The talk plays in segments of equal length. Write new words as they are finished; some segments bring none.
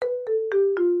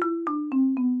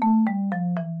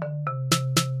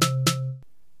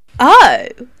Oh,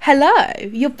 hello.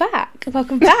 You're back.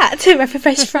 Welcome back to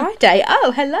Refresh Friday.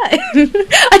 Oh, hello. I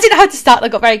didn't know how to start. I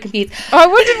got very confused. I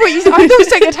wondered what you... I thought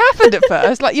something had happened at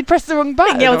first. Like, you'd pressed the wrong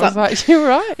button. Yeah, I was like, you're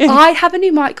right. I have a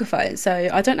new microphone, so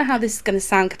I don't know how this is going to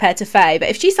sound compared to Faye, but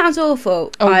if she sounds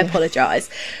awful, I apologise.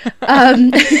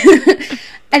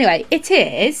 Anyway, it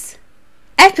is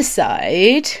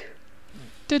episode...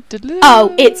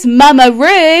 Oh, it's Mama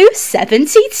Roo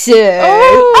 72.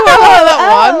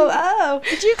 Oh,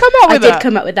 Did you come up with that? I did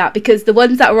come up with that because the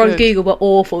ones that were on Google were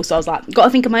awful, so I was like, got to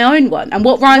think of my own one. And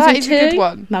what rhymes with two? That is a good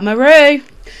one. Mama Roo.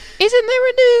 Isn't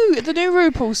there the new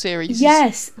RuPaul series?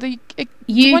 Yes. The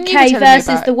UK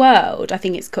versus the World, I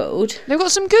think it's called. They've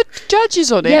got some good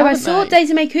judges on it. Yeah, I saw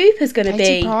Daisy May Cooper's going to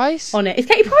be Price. on it. Is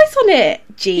Katie Price on it?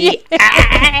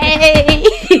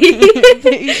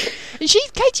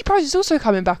 Katie Price is also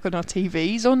coming back on our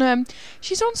TVs.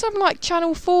 She's on some like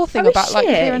Channel 4 thing about like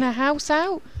clearing her house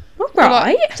out. All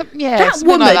right. Like, that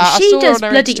woman, like that. she does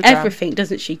bloody everything,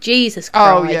 doesn't she? Jesus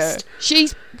Christ. Oh yeah.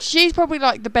 She's probably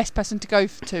like the best person to go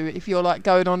to if you're like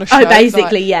going on a show. Oh,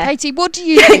 basically, like, yeah. Katie, what do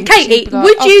you think? Katie, like,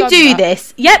 would you do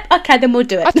this? Yep. Okay, then we'll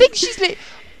do it. I think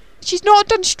she's not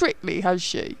done Strictly, has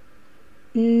she?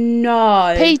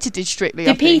 No. Peter did Strictly.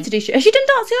 Has she done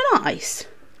Dancing on Ice?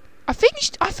 I feel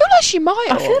like she might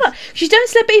have. I feel like she's done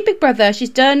Celebrity Big Brother.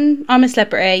 She's done I'm a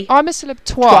Celebrity. I'm a Celeb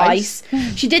twice.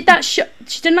 She did that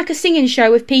she's done like a singing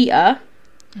show with Peter.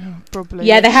 Oh, probably.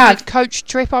 Yeah, they have. Coach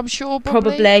Trip, I'm sure.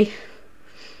 Probably.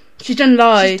 She's done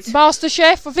loads. Master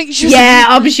Chef, I think she's... Yeah,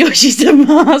 I'm sure she's done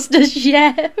Master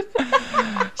Chef.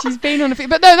 She's been on a few...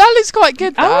 But no, that looks quite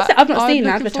good, that. I've not seen it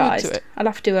advertised. I'll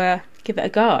have to give it a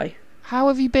go. How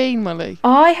have you been, Molly?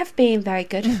 I have been very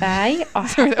good, Faye.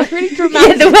 Sorry, that was really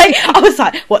dramatic. Yeah, the way I was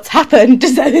like, what's happened?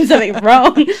 Is there something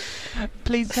wrong?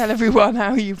 Please tell everyone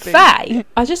how you've been. Faye,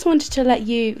 I just wanted to let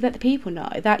the people know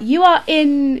that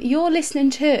you're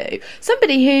listening to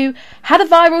somebody who had a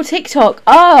viral TikTok.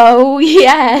 Oh,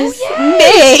 yes.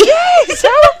 Me. Yes,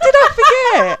 how did I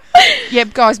forget? Yeah,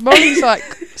 guys, Molly's like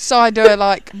signed her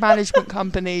like management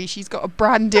company. She's got a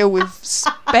brand deal with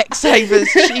Specsavers.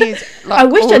 She is like, I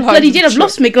wish I bloody did. I've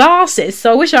lost my glasses,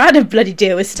 so I wish I had a bloody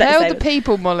deal with Specsavers. Tell the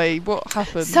people, Molly, what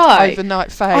happened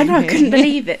overnight fame. I know, I couldn't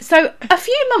believe it. So a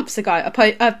few months ago,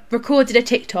 I recorded a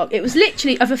TikTok. It was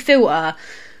literally of a filter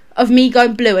of me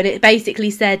going blue, and it basically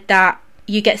said that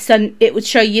you get it would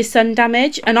show you sun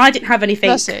damage, and I didn't have anything.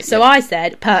 I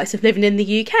said perks of living in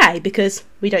the UK because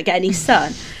we don't get any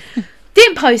sun.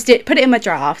 Didn't post it, put it in my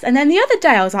draft, and then the other day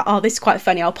I was like, oh, this is quite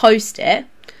funny, I'll post it.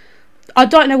 I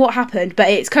don't know what happened, but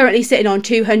it's currently sitting on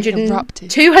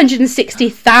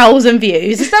 260,000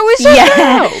 views. Is that what it says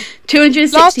now?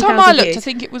 260,000 Last time I looked, views. I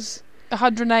think it was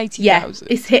 180,000. Yeah,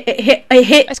 it hit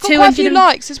It's got quite a few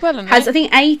likes as well, has I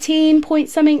think 18 point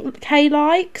something K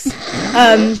likes.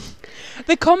 The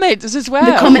comments as well.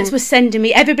 The comments were sending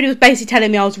me. Everybody was basically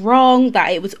telling me I was wrong, that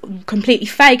it was completely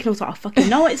fake, and I was like, I fucking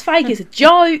know it's fake. It's a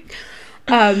joke.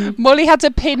 Molly had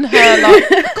to pin her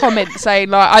like comment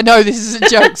saying like, I know this is a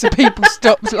joke, so people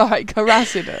stopped like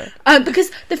harassing her.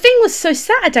 Because the thing was, so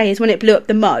Saturday is when it blew up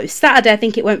the most. Saturday, I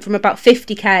think it went from about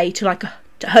 50k to like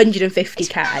 150k.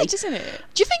 It's mad, isn't it?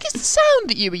 Do you think it's the sound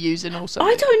that you were using or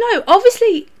something? I don't know.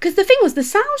 Obviously, because the thing was, the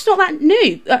sound's not that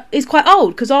new. It's quite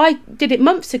old because I did it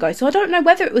months ago, so I don't know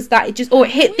whether it was that it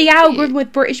hit the algorithm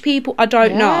with British people. I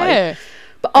don't know.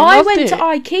 But I went to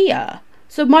IKEA.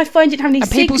 So my phone didn't have any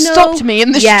signal. People stopped me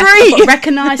in the street. I got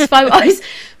recognised photos.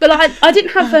 But I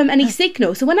didn't have any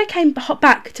signal. So when I came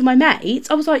back to my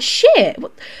mates, I was like, shit.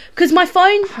 Because my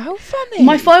phone... How funny.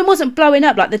 My phone wasn't blowing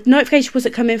up. Like, the notification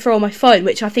wasn't coming through on my phone,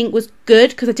 which I think was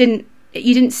good, because you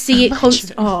didn't see it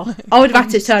constantly. Oh, I would have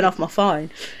had to turn off my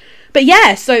phone. But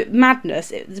yeah, so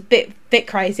madness. It was a bit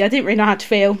crazy. I didn't really know how to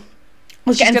feel.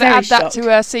 She's going to add that to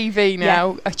her CV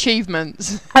now. Yeah.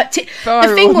 Achievements. The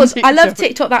thing was, I love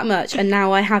TikTok that much, and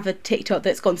now I have a TikTok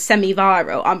that's gone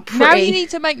semi-viral. Now you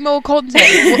need to make more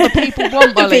content. What the people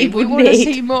want, Molly. We want to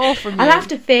see more from you. I'll have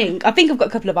to think. I think I've got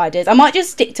a couple of ideas. I might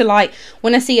just stick to, like,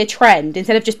 when I see a trend,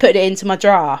 instead of just putting it into my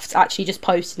drafts, actually just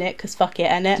posting it, because fuck it,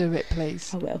 innit? Do it,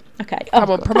 please. I will. Okay. Come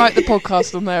on, promote the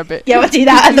podcast on there a bit. Yeah, I'll do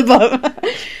that at the bottom.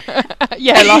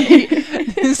 Yeah, like,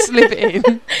 slip it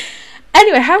in.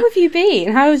 Anyway, how have you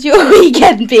been? How's your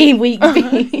weekend been?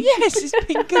 Yes, it's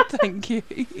been good, thank you.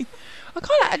 I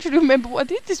can't actually remember what I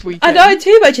did this weekend. I know,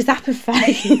 too much has happened,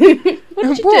 Faye. What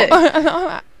did you do?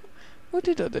 What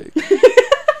did I do?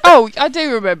 Oh, I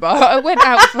do remember. I went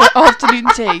out for afternoon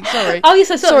tea. Sorry. Oh,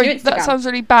 yes, I saw Sorry, your Instagram. That sounds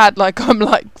really bad. Like, I'm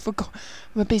a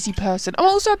busy person. I'm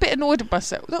also a bit annoyed with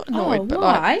myself. Not annoyed, but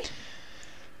why?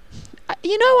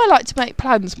 You know I like to make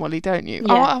plans, Molly, don't you?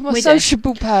 Yeah, I'm a we do.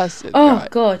 sociable person. Oh, right?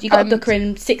 God, you got to And- book her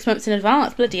in 6 months in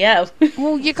advance. Bloody hell.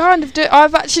 Well, you kind of do.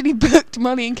 I've actually booked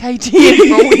Molly and Katie in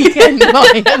for a weekend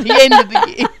night at the end of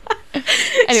the year.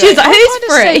 Anyway, She was like, I who's kind of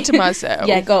free? said to myself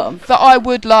Yeah, go on. that I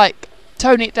would, like,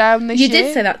 tone it down this You year.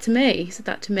 did say that to me. You said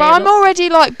that to me. But a I'm lot. already,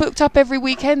 like, booked up every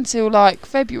weekend till, like,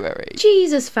 February.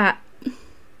 Jesus, fat.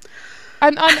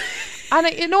 And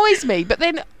it annoys me. But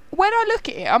then when I look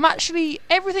at it, I'm actually...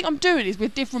 Everything I'm doing is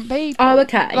with different people. Oh,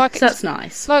 okay. Like, So that's nice.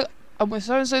 It's like, I'm with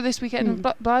so-and-so this weekend, and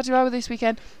blah, blah, blah, this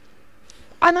weekend.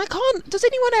 And I can't... Does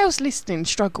anyone else listening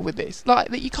struggle with this? Like,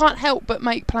 that you can't help but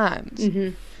make plans?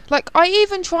 Mm-hmm. Like, I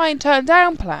even try and turn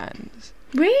down plans.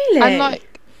 Really? And,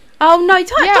 like... Oh, no,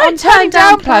 don't I'm turn turning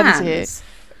down plans plans. here.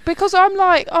 Because I'm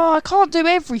like, oh, I can't do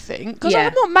everything. Because Yeah.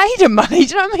 I'm not made of money.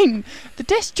 Do you know what I mean? The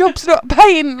desk job's not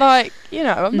paying, like, you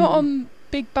know, I'm not on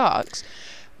big bucks.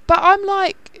 But I'm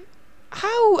like,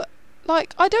 how...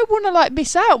 Like, I don't want to, like,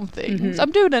 miss out on things.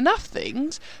 I'm doing enough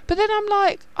things. But then I'm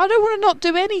like, I don't want to not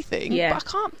do anything. Yeah. But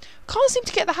I can't seem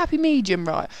to get the happy medium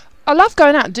right. I love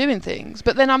going out and doing things,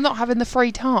 but then I'm not having the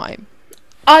free time.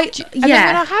 And then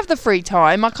when I have the free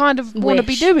time, I kind of want to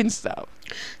be Wish. doing stuff.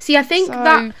 See, I think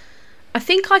So-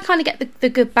 I kind of get the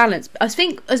good balance. I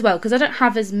think as well, because I don't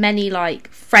have as many, like,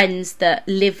 friends that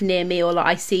live near me or, like,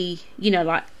 I see, you know,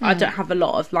 like, I don't have a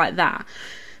lot of, like, that.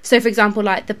 So, for example,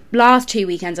 like, the last 2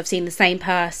 weekends I've seen the same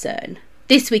person.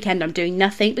 This weekend I'm doing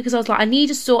nothing because I was like, I need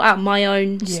to sort out my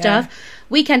own stuff.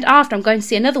 Weekend after, I'm going to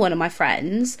see another one of my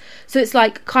friends. So it's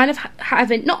like kind of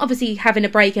having, not obviously having a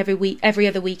break every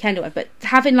other weekend or whatever, but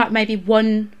having like maybe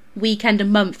one weekend a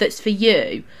month that's for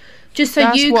you. Just so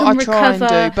That's you what can I try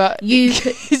recover. and do, but you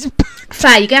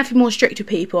Fair, you're going to have to be more strict with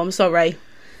people. I'm sorry.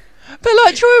 But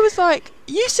like Troy was like,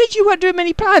 you said you weren't doing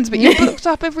many plans, but you booked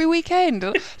up every weekend.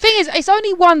 Thing is, it's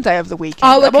only one day of the weekend.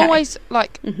 Oh, I'm okay. always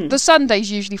like, the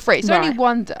Sunday's usually free. It's only Right.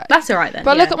 one day. That's all right then.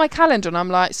 But I yeah. look at my calendar and I'm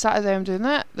like, Saturday I'm doing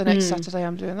that. The next Saturday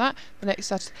I'm doing that. The next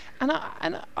Saturday, and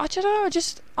I don't know.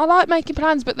 I like making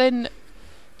plans, but then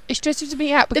it stresses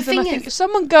me out because then I thing think is- if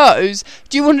someone goes,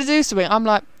 do you want to do something? I'm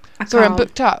like, sorry, I'm can't.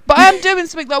 booked up. But I am doing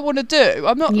something that I want to do.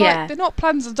 I'm not Yeah. like, they're not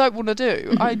plans I don't want to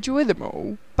do. I enjoy them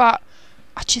all, but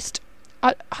I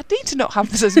need to not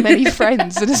have as many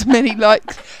friends and as many like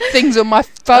things on my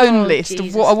phone Oh, list of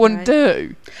Jesus what I want to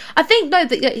Christ. do. I think though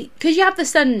that because you have the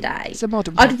Sunday, It's a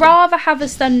modern I'd problem. rather have a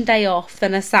Sunday off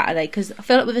than a Saturday because I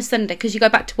feel like with a Sunday because you go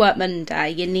back to work Monday,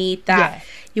 you need that. Yeah.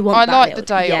 You want. I that like little, the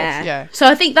day off, yeah. So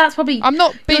I think that's probably. I'm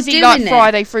not you're busy doing like it.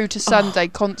 Friday through to Sunday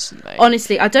constantly.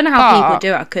 Honestly, I don't know how people But-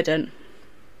 do it. I couldn't.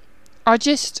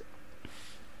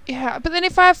 But then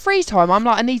if I have free time, I'm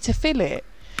like, I need to fill it.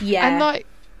 Yeah. And like,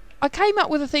 I came up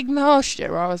with a thing last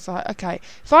year where I was like, okay,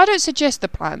 if I don't suggest the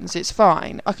plans, it's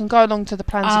fine. I can go along to the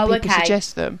plans Oh, if people okay.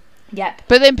 suggest them. Yep.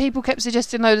 But then people kept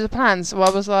suggesting loads of plans, so I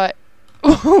was like,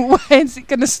 when's it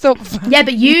going to stop? Yeah,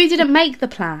 but you didn't make the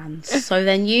plans, so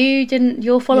then you didn't.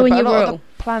 You're following Yeah, but your a lot of rule.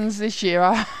 the plans this year,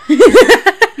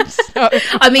 so,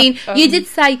 I mean, you did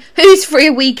say who's free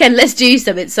a weekend. Let's do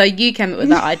something. So you came up with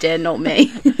that idea, not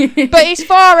me. but it's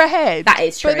far ahead. That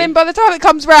is true. But then by the time it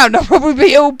comes round, I'll probably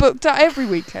be all booked out every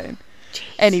weekend.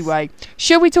 Anyway,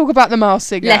 shall we talk about the Masked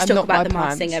Singer? Let's and talk not about my the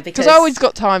Masked plans? Singer, because I always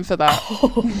got time for that.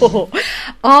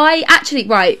 I actually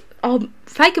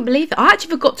if I can believe it, I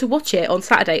actually forgot to watch it on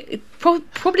Saturday. Probably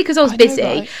because I was I know, busy.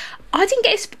 right? I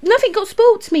didn't nothing got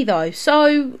spoiled to me though.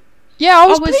 So Yeah, I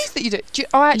was I was- pleased that you did.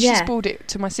 I actually Yeah. spoiled it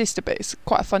to my sister, but it's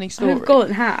quite a funny story. oh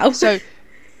god, how? So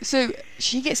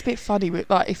she gets a bit funny with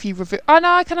like if you reveal. I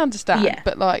know I can understand, Yeah.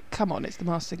 but like, come on, it's the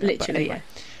Masked Singer. But Literally, anyway.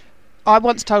 I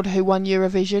once told her who won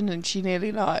Eurovision, and she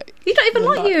nearly like. You don't even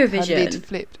like her Eurovision. lid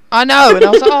flipped. I know, and I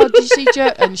was like, "Oh, did you see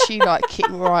Jer?" And she like kicked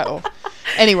right off.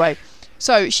 Anyway,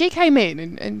 so she came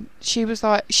in and she was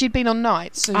like, she'd been on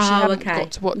nights, so she hadn't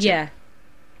got to watch it. Yeah.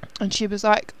 And she was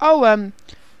like, "Oh,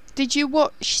 did you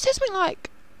watch?" She said something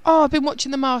like, "Oh, I've been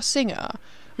watching The Masked Singer."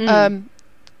 Mm.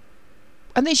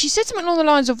 And then she said something along the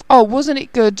lines of, "Oh, wasn't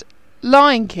it good?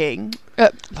 Lion King."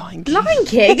 Lion King. Lion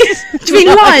King? Do you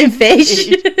mean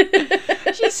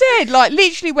Lionfish? She said, like,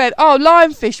 literally went, "Oh,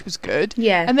 Lionfish was good."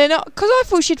 Yeah. And then, because I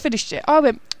thought she'd finished it, I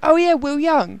went, "Oh yeah, Will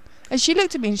Young." And she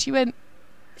looked at me and she went,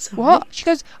 Sorry. "What?" She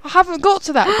goes, "I haven't got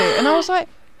to that bit." And I was like,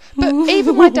 but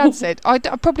even my dad said, I'm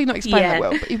probably not explaining Yeah. that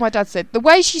well, but even my dad said, the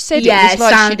way she said Yeah, it was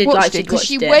like sounded she'd like watched she'd it, because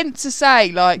she watched it. went to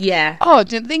say, like, Yeah. "Oh, I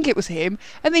didn't think it was him."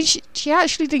 And then she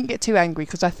actually didn't get too angry,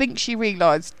 because I think she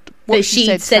realised what That she she'd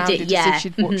said said sounded it, as yeah. if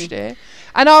she'd watched it.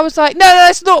 And I was like, no,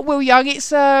 it's not Will Young,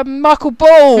 it's Michael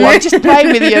Ball. I'm just playing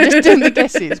with you, I'm just doing the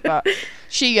guesses. But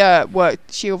She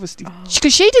worked. She obviously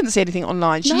because she didn't see anything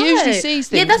online. She No. usually sees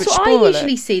things. Yeah, that's which what I spoil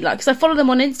usually it. see. Like, because I follow them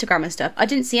on Instagram and stuff. I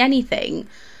didn't see anything.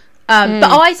 But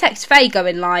I text Faye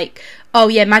going like, "Oh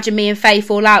yeah, imagine me and Faye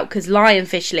fall out because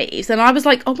Lionfish leaves," and I was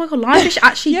like, "Oh my god, Lionfish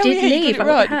actually Yeah, did yeah, you leave! got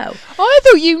Like, it what the right. hell?" I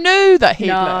thought you knew that he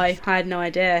No, left. I had no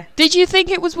idea. Did you think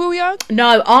it was Will Young?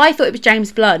 No, I thought it was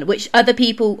James Blunt, which other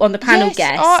people on the panel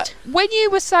guessed. When you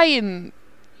were saying,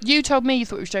 you told me you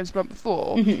thought it was James Blunt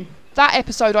before. Mm-hmm. That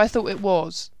episode, I thought it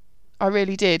was. I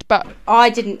really did, but I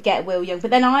didn't get Will Young,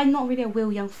 but then I'm not really a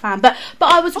Will Young fan. But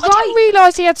I was I right. didn't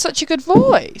realise he had such a good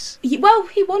voice. He won.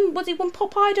 Was he won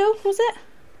Pop Idol? Was it?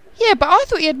 Yeah, but I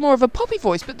thought he had more of a poppy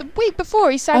voice. But the week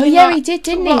before, he sang. Oh in yeah, like, he did,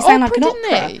 didn't he? He sang like an opera.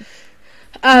 didn't he?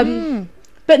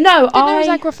 But no, Didn't know he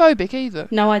was agoraphobic either.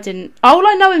 No, I didn't. All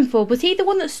I know him for was he the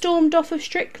one that stormed off of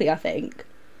Strictly. I think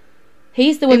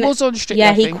he's the one. He that was on Strictly,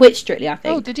 Yeah, I he think. quit Strictly. I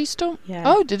think. Oh, did he stop? Yeah.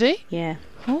 Oh, did he? Yeah.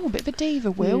 Oh, a bit of a diva,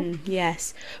 Will.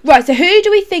 Yes. Right. So who do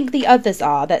we think the others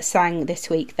are that sang this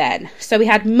week? Then. So we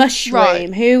had Mushroom.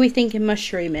 Right. Who are we thinking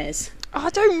Mushroom is? I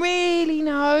don't really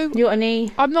know. You got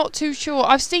any? I'm not too sure.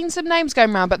 I've seen some names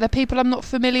going around, but they're people I'm not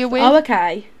familiar with. Oh,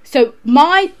 okay. So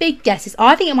my big guess is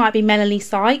I think it might be Melanie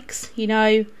Sykes. You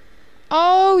know.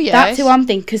 Oh, yes. That's who I'm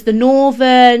thinking, because the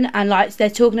Northern and like they're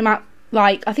talking about,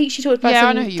 like, I think she talked about Yeah, I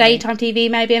some know who you daytime TV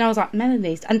maybe, and I was like,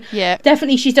 Melanie's, and Yeah.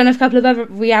 definitely she's done a couple of other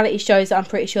reality shows that I'm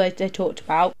pretty sure they talked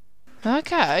about.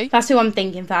 Okay. That's who I'm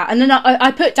thinking for. And then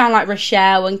I put down like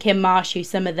Rochelle and Kim Marsh, who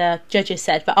some of the judges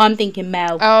said, but I'm thinking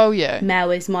Mel. Oh, yeah.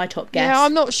 Mel is my top guess. Yeah,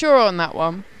 I'm not sure on that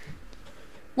one.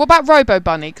 What about Robo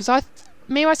Bunny? Because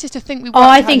me and my sister think we worked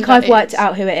I out think who that I've worked is.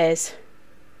 out who it is.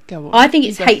 Go on. I think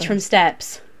it's You go H first. from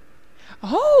Steps.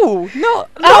 Oh, not.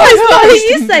 Oh, it's not who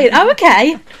you saying. Oh,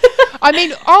 okay. I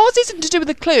mean, ours isn't to do with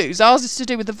the clues. Ours is to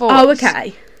do with the voice. Oh,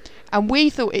 okay. And we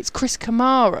thought it's Chris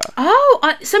Kamara.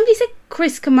 Oh, somebody said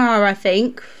Chris Kamara, I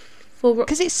think.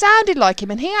 Because it sounded like him,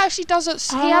 and he actually does it.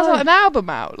 He has Oh. like, an album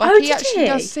out. Like Oh, he did actually he?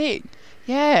 does sing.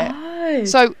 Yeah. Oh.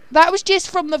 So that was just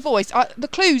from the voice. The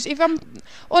clues, if I'm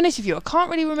honest with you, I can't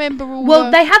really remember all. Well,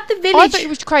 they had the village. I thought it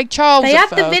was Craig Charles. They at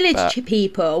had the first, village but-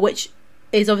 people, which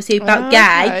is obviously about Oh,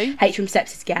 gay. okay. H from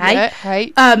Steps is gay. Yeah,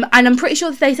 hey. And I'm pretty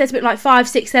sure they said something like 5,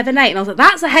 6, 7, 8, and I was like,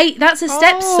 that's a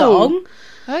Steps Oh. song.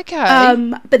 Okay.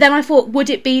 But then I thought, would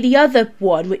it be the other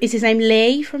one? Is his name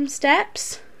Lee from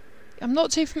Steps? I'm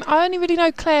not too familiar. I only really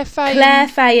know Claire Faye. Claire,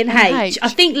 Faye, and H. H. I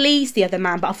think Lee's the other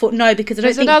man, but I thought no, because I don't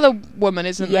There's think. another woman,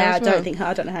 isn't there? Yeah, as well?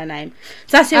 I don't know her name.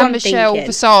 So that's who And I'm Michelle thinking.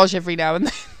 Visage every now and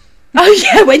then. Oh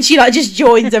yeah, when she like just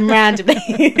joins them randomly.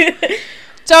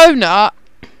 Donut.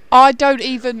 I don't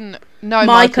even know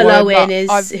Michael Owen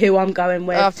but is who I'm going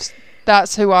with.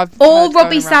 that's who I've. Or heard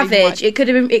Robbie going around, even Savage.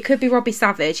 It could be Robbie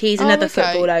Savage. He's Oh, another okay.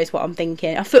 footballer, is what I'm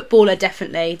thinking. A footballer,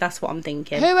 definitely. That's what I'm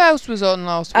thinking. Who else was on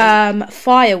last week?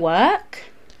 Firework.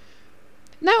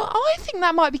 No, I think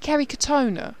that might be Kerry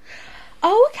Katona.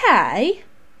 Oh, okay.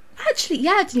 Actually,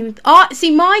 yeah, I didn't even.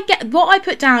 See, what I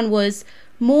put down was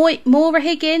Maura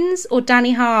Higgins or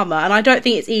Danny Harmer, and I don't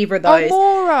think it's either of those.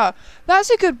 Oh, Maura. That's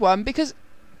a good one because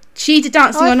She did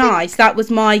Dancing I on think- Ice. That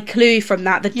was my clue from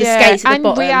that. The yeah, skates at the and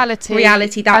bottom. reality.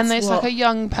 Reality. That's and there's what. like a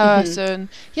young person.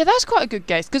 Yeah, that's quite a good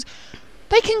guess because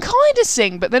they can kind of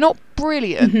sing, but they're not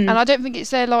brilliant, and I don't think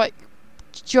it's their like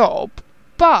job.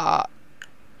 But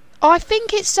I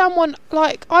think it's someone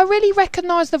like I really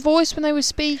recognised the voice when they were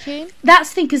speaking. That's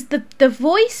the thing, because the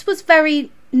voice was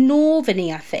very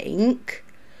northerny, I think.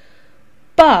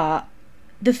 But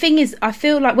the thing is, I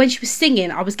feel like when she was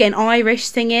singing, I was getting Irish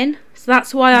singing. So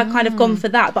that's why I kind of gone for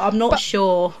that, but I'm not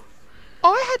sure.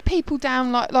 I had people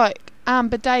down like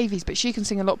Amber Davies, but she can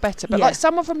sing a lot better. But Yeah. like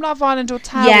someone from Love Island or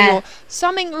Towie Yeah. or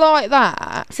something like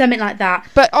that. Something like that.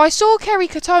 But I saw Kerry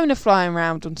Katona flying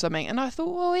around on something, and I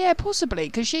thought, well, yeah, possibly,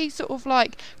 because she's sort of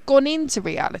like gone into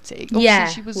reality. Obviously, Yeah.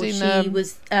 she was well, in. she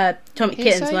was Atomic Hearsay?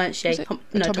 Kittens, weren't she? Was it? No,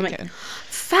 Atomic Kitten.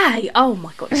 Faye. Oh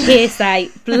my god,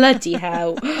 Hearsay. Bloody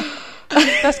hell.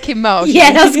 That's Kim Marsh.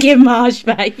 Yeah, that's Kim Marsh,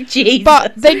 mate. Jesus.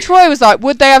 But then Troy was like,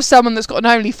 would they have someone that's got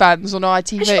an OnlyFans on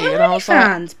ITV? Has she got And I was like,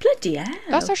 OnlyFans? Bloody hell.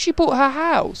 that's how she bought her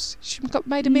house. She made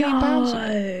 £1 million.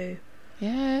 on it. No.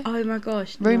 Yeah. Oh my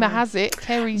gosh. Rumour no. has it,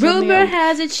 Kerry's on the Rumour old-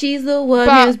 has it she's the one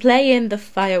But- who's playing the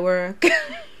firework.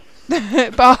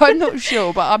 But I'm not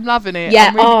sure, but I'm loving it. Yeah,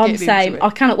 I'm really I'm getting same. into I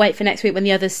it. cannot wait for next week when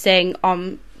the others sing.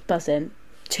 I'm buzzing.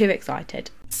 Too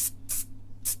excited.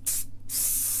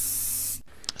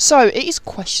 So, it is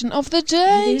question of the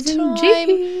day Ladies and time.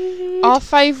 gentlemen. Our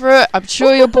favourite. I'm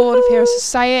sure you're bored of hearing us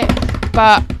say it,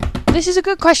 but this is a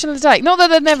good question of the day. Not that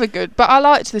they're never good, but I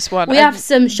liked this one. We And have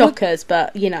some shockers,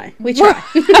 but you know, we we'll try.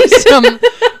 have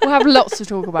we'll have lots to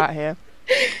talk about here.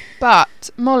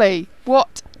 But, Molly,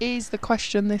 what is the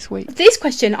question this week? This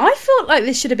question, I felt like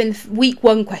this should have been the week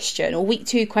 1 question or week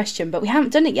 2 question, but we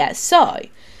haven't done it yet. So,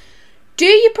 do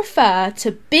you prefer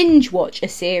to binge watch a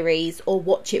series or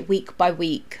watch it week by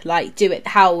week? Like, do it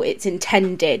how it's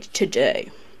intended to do?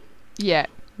 Yeah.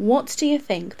 What do you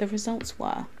think the results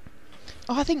were?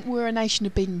 Oh, I think we're a nation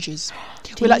of bingers.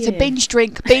 Do We like to you? binge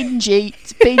drink, binge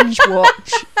eat, binge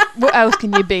watch. What else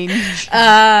can you binge?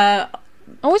 Uh, I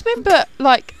always remember,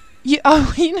 like, you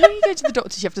know, you go to the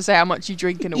doctors, you have to say how much you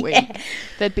drink in a week. Yeah.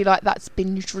 They'd be like, that's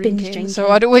binge drinking. drinking. So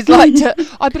I'd always like to,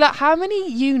 I'd be like, how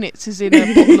many units is in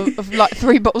a bottle of like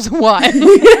 3 bottles of wine?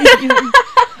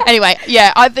 Anyway,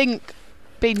 yeah, I think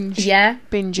binge. yeah,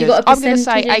 Bingers. You got a I'm going to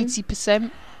say percentage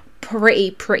 80%.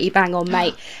 pretty bang on,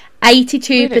 mate.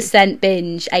 82%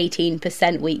 binge,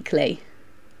 18% weekly.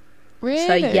 Really?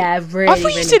 So yeah, really. I thought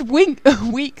you really.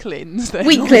 said weaklings then.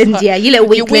 Weaklings, yeah, you little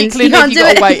You're weaklings. weakling You can't if do you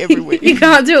it. gotta wait every week. You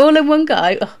can't do it all in one go.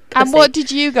 Oh, And pussy. what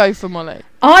did you go for, Molly?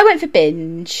 I went for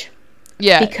binge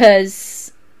Yeah.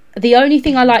 because the only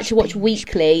thing I like to watch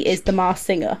weekly is The Masked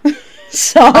Singer.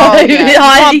 So Oh, yeah. You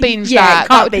I can't binge that. can't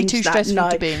That would be binge too that, stressful no.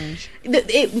 to binge.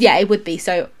 Yeah, it would be.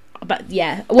 So, but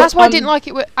yeah, That's why I didn't like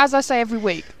it. As I say every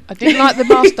week, I didn't like the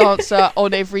Masked Dancer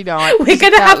on every night. We're because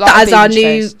going it to have felt like that a as our binge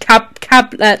new fest.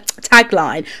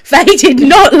 tagline. They did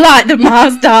not like The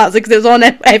Masked Dancer because it was on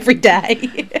every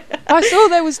day. I saw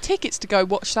there was tickets to go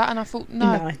watch that, and I thought,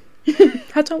 no. No.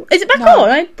 Is it back No. on?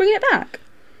 I bring it back.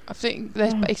 I think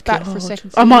it's Oh, back for a God.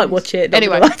 second. I might series. watch it. not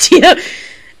Anyway. gonna lie to you.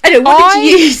 Anyway, what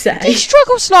did you say? did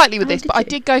struggle slightly with Oh, this, did but I you?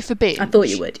 did go for binge. I thought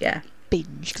you would, yeah. Binge,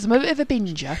 because I'm a bit of a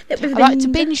binger. Bit of a I like to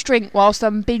binger. binge drink whilst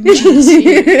I'm binging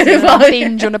series, and I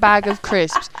binge on a bag of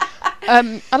crisps.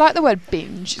 I like the word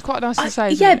binge. It's quite nice to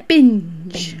say, isn't Yeah, it?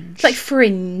 binge. It's like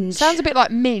fringe. Sounds a bit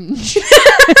like minge.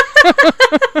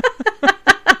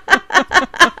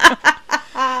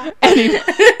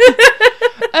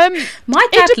 Anyway. My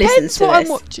dad It listens depends to what I'm this.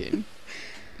 watching.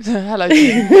 Hello,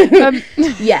 Tim.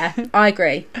 Yeah, I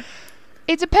agree.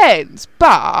 It depends,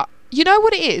 but you know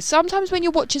what it is? Sometimes when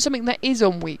you're watching something that is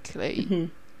on weekly Mhm.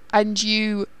 and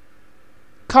you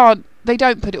can't, they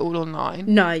don't put it all online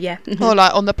No, yeah. Mhm. or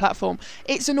like on the platform,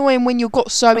 it's annoying when you've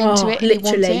got so into Oh, it and you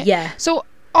want literally, it. yeah. So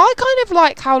I kind of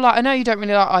like how, like, I know you don't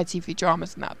really like ITV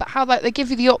dramas and that, but how like they give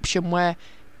you the option where,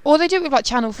 or they do it with like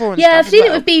Channel 4 and Yeah, stuff I've as seen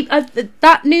well. it with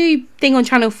that new thing on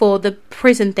Channel 4, the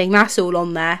prison thing, that's all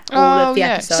on there. All of the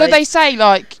episodes. So they say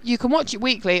like you can watch it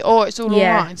weekly or it's all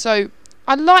Yeah. online. So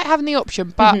I like having the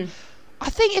option, but Mhm. I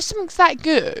think if something's that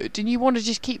good and you want to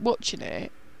just keep watching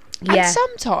it, and Yeah.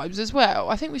 sometimes as well,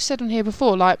 I think we've said on here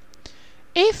before, like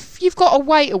if you've got to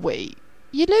wait a week,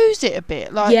 you lose it a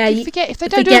bit. Like Yeah, you forget if they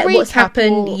don't do a forget recap. what's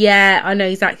happened. or- Yeah, I know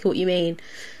exactly what you mean.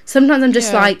 Sometimes I'm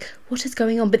just Yeah. like, what is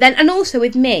going on? But then, and also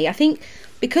with me, I think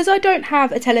because I don't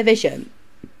have a television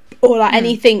or like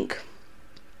anything,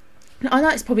 I know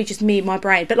it's probably just me and my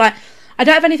brain, but like I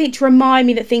don't have anything to remind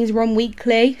me that things are on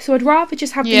weekly. So I'd rather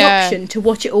just have the Yeah. option to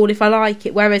watch it all if I like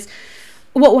it. Whereas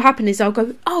what will happen is I'll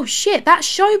go, oh shit, that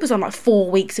show was on like 4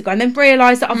 weeks ago, and then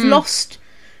realise that I've lost,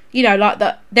 you know, like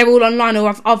that they're all online,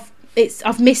 or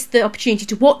I've missed the opportunity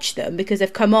to watch them because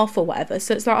they've come off or whatever.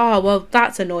 So it's like, oh well,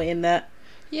 that's annoying. That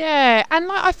Yeah, and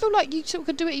like I feel like you sort of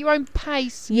can do it at your own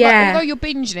pace. Yeah. Like, although you're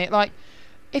binging it, like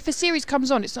if a series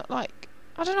comes on, it's not like,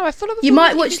 I don't know. I feel like You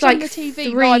might if watch, it's on like, the TV,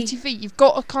 three- live TV. You've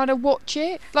got to kind of watch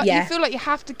it. Like Yeah. you feel like you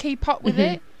have to keep up with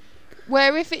Mhm. it.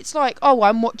 Where if it's like, oh,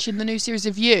 I'm watching the new series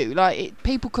of You, like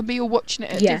people can be all watching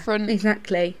it at yeah, different.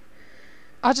 exactly.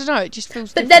 I don't know. It just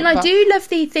feels. But then different, I do love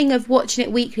the thing of watching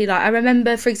it weekly. Like I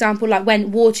remember, for example, like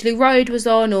when Waterloo Road was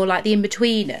on, or like The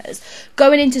Inbetweeners,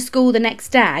 going into school the next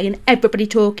day and everybody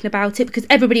talking about it because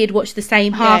everybody had watched the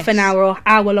same half an Yes. hour or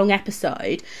hour long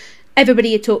episode.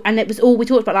 Everybody had talked, and it was all we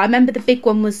talked about. Like, I remember the big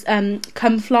one was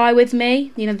Come Fly With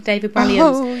Me, you know, the David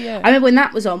Walliams. Oh yeah. I remember when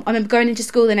that was on. I remember going into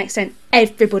school the next day and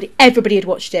everybody had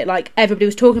watched it. Like everybody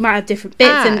was talking about it, different bits,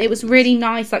 and it was really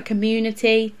nice, like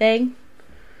community thing.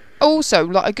 Also,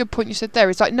 like a good point you said there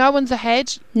is like no one's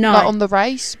ahead No. like, on the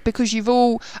race because you've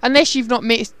all, unless you've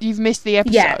missed the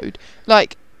episode, Yeah.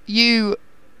 like you're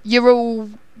all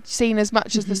seen as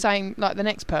much as the same like the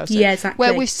next person. Yeah, exactly.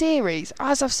 Where with series,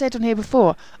 as I've said on here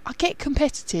before, I get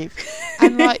competitive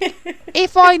and like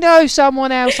if I know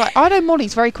someone else, like I know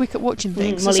Molly's very quick at watching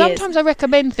things, so Molly sometimes I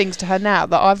recommend things to her now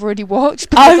that I've already watched.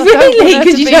 Oh, because I don't want really? her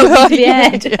 'Cause to you be don't want to like- be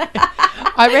ahead. Yeah.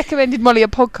 I recommended Molly a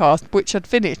podcast which I'd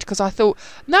finished because I thought,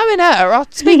 knowing her, I'll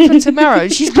speak for tomorrow.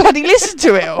 She's bloody listened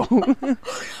to it all.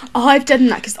 I've done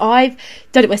that because I've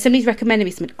done it where somebody's recommended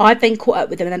me something. I've then caught up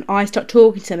with them and then I start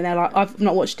talking to them and they're like, I've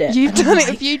not watched it. You've And I'm done it a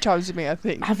like, few times with me, I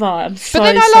think. Have I? I'm so But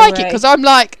then I like it because I'm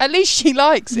like, at least she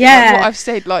likes it. Yeah. Like what I've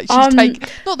said, like she's taken.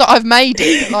 Not that I've made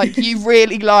it, but like you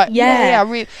really like. Yeah. I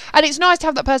really. And it's nice to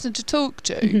have that person to talk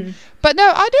to. Mhm. But no,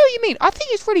 I know what you mean. I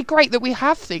think it's really great that we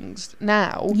have things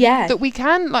now. Yeah. That we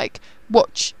can like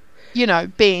watch, you know,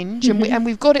 binge, and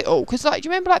we've got it all. Because like, do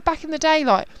you remember like back in the day,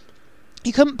 like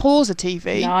you couldn't pause a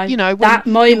TV. No, you know, when that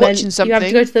moment you're watching something, you have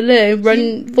to go to the loo, run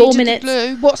you 4 needed minutes. the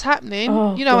blue, what's happening?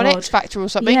 Oh, you know, an God. X Factor or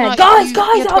something. Yeah, like, guys, you had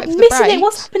to wait I'm for the missing it. breaks.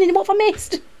 What's happening? What have I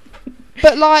missed?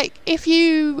 But like, if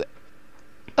you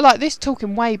like this,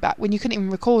 talking way back when you couldn't even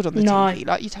record on the No. TV,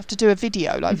 like you'd have to do a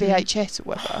video, like VHS or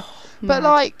whatever. But Mad.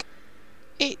 like,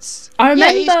 it's I yeah,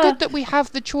 it's remember good that we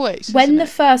have the choice. when isn't the it?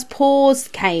 first pause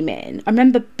came in, I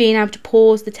remember being able to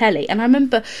pause the telly, and I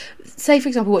remember, say for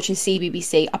example, watching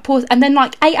CBBC, I paused, and then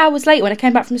like 8 hours later when I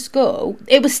came back from school,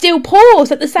 it was still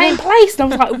paused at the same place,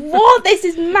 and I was like, "What? This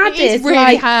is madness!" It is really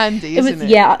like, handy, it was, isn't it?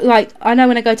 yeah, like I know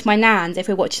when I go to my nan's, if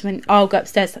we're watching something, I'll go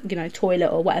upstairs, you know,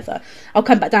 toilet or whatever. I'll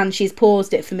come back down and she's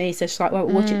paused it for me, so she's like, "Well,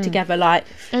 we'll watch it together." Like,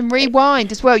 And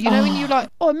rewind as well. You know when you like,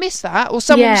 oh, I missed that, or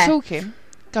someone was Yeah. talking.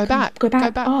 Go back. Go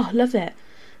back. Oh, love it.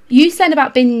 You said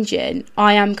about binging.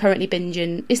 I am currently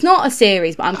binging. It's not a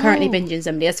series, but I'm currently binging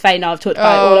somebody. As Faye and I have talked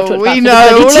about it. All I've talked about we for know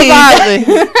the all bloody about Tuesday.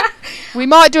 this. We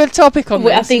might do a topic on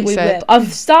this. I think we will.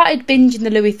 I've started binging the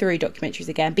Louis Theroux documentaries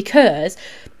again because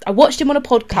I watched him on a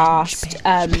podcast,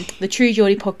 the True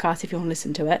Geordie podcast, if you want to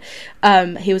listen to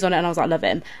it. He was on it and I was like, I love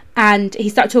him. And he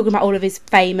started talking about all of his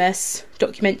famous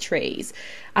documentaries.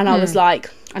 And I was like,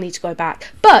 I need to go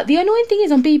back. But the annoying thing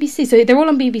is on BBC, so they're all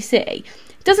on BBC.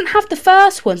 It doesn't have the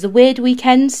first ones, the Weird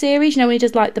Weekend series, you know, when he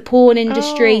does like the porn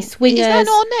industry, swingers. Is that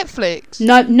not on Netflix?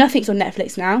 No, nothing's on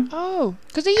Netflix now. Oh,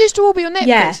 because they used to all be on Netflix,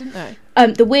 Yeah. didn't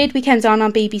they? The Weird Weekends aren't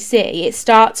on BBC. It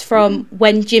starts from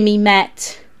when Jimmy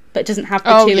met, but it doesn't have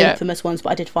the two infamous ones,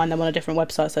 but I did find them on a different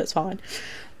website, so it's fine.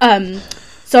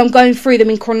 So I'm going through them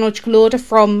in chronological order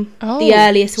from the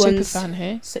earliest ones. Super fan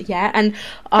here. So, yeah, and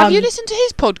Have you listened to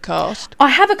his podcast? I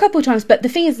have a couple of times, but the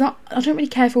thing is, I don't really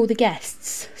care for all the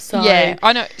guests. So Yeah,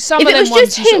 I know. Some if of it them was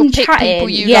ones just you sort him of pick chatting, people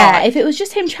you yeah, like. if it was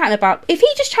just him chatting about, if he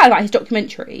just chatted about his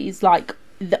documentaries, like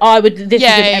I would listen to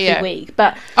it every week.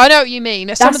 But I know what you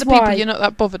mean. Some of the people why you're not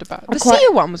that bothered about. The quite-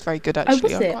 Sia one was very good, oh,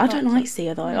 actually. was it? quite I don't liked like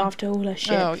Sia though. After all her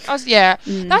shit. Oh, that's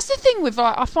the thing with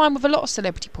like, I find with a lot of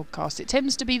celebrity podcasts, it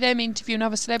tends to be them interviewing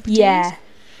other celebrities. Yeah.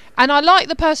 And I like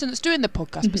the person that's doing the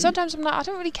podcast, but sometimes I'm like, I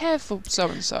don't really care for so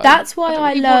and so. That's why I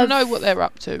really love want to know what they're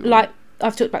up to. like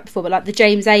I've talked about before, but like the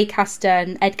James Acaster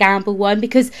and Ed Gamble one,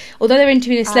 because although they're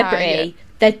interviewing a celebrity,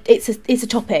 it's a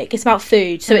topic. It's about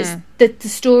food, so it's the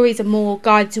stories are more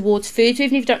guided towards food. So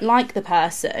even if you don't like the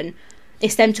person,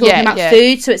 it's them talking about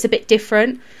food, so it's a bit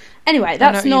different. Anyway,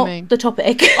 that's not the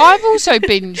topic. I've also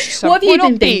binged some. What have you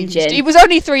been binged. binging? It was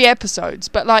only 3 episodes,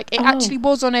 but like it actually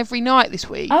was on every night this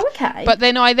week. Oh, okay. But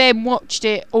then I watched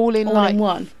it all in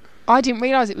one. I didn't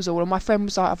realise it was all, and my friend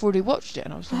was like, I've already watched it,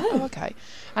 and I was like, oh, okay.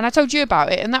 And I told you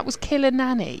about it, and that was Killer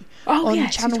Nanny on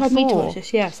yes, Channel you told 4. me to watch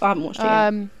this. Yes, I haven't watched it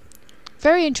yet.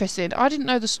 Very interesting. I didn't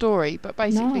know the story, but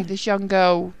basically this young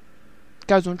girl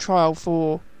goes on trial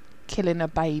for killing a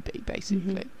baby,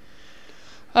 basically.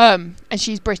 And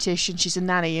she's British and she's a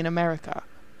nanny in America.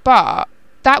 But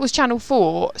that was Channel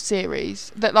 4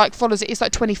 series that like follows it. It's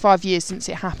like 25 years since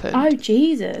it happened. Oh,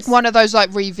 Jesus. One of those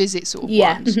like revisit sort of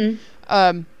ones.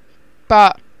 Mm-hmm.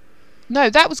 But no,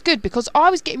 that was good because I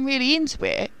was getting really into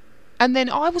it, and then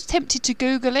I was tempted to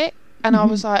Google it, and I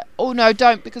was like, oh no,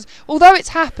 don't, because although it's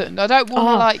happened, I don't want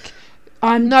to like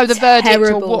know the verdict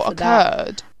or what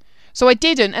occurred. So I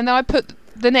didn't, and then I put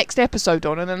the next episode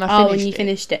on, and then I finished it. Oh, and you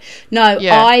finished it. No,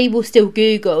 I will still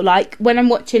Google, like when I'm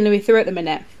watching Louis Theroux at the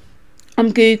minute,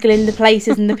 I'm Googling the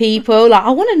places and the people. Like, I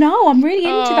want to know. I'm really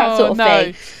into that sort of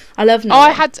thing. I love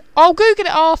knowing. I'll Google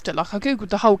it after. Like, I Googled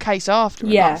the whole case after.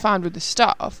 And I found with the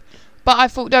stuff. But I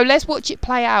thought, no, let's watch it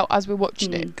play out as we're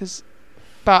watching it.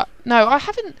 But, no, I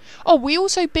haven't. Oh, we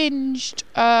also binged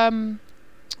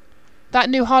that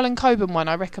new Harlan Coben one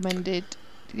I recommended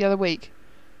the other week.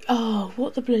 Oh,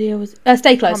 what the bloody hell was...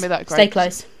 Stay Close. Can't be that great. Stay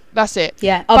Close. That's it.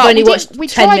 Yeah, I've only watched 10 minutes. We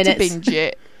tried to binge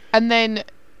it, and then...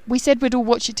 We said we'd all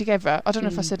watch it together. I don't know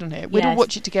if I said on here. We'd all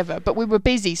watch it together, but we were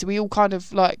busy, so we all kind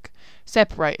of like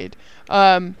separated.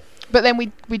 But then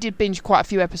we did binge quite a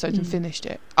few episodes and finished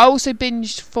it. I also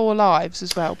binged 4 Lives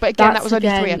as well, but again that was only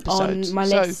 3 episodes. On my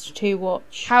list to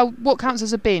watch. What counts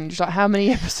as a binge? Like how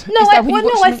many episodes? No,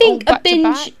 I think a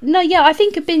binge. No, yeah, I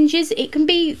think a binge is. It can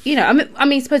be. You know, I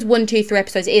mean, suppose 1, 2, 3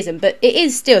 episodes it isn't, but it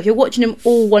is still if you're watching them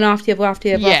all one after the other after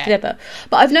the other after the other.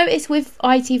 But I've noticed with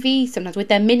ITV sometimes with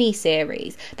their mini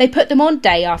series, they put them on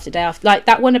day after day after. Like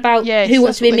that one about Who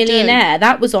Wants to Be a Millionaire.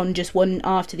 That was on just one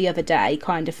after the other day,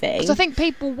 kind of thing. Because I think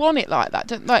people want it like that,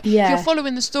 don't like? If you're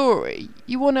following the story,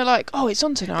 you want to like, oh, it's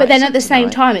on tonight. But then at the same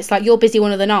time, it's like you're busy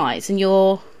one of the nights and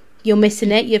you're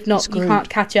missing it. You can't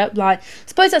catch up. Like, I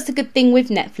suppose that's a good thing with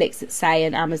Netflix, say,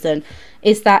 and Amazon,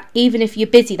 is that even if you're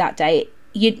busy that day,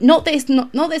 not that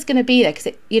it's going to be there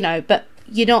because but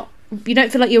you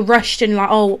don't feel like you're rushed and like,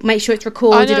 oh, make sure it's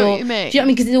recorded. I know what you mean. Do you know what I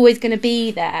mean? Because it's always going to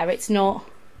be there. It's not.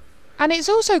 And it's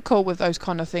also cool with those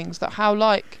kind of things that how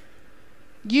like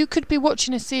you could be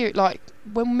watching a series like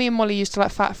when me and Molly used to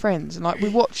like Fat Friends and like we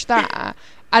watched that.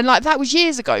 And like that was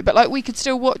years ago, but like we could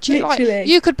still watch it. Literally. Like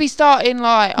you could be starting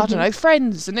like I don't know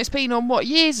Friends, and it's been on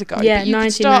years ago. Yeah, but you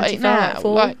could start it now.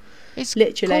 1994. Like it's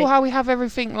literally cool how we have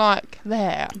everything like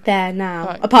there now.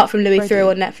 Like, apart from Louis ready. Theroux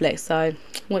on Netflix. So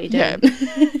what are you doing?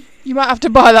 Yeah. You might have to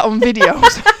buy that on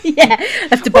videos. Yeah,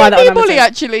 have to buy that on Amazon. Molly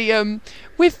actually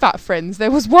with Fat Friends.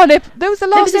 There was one. There was the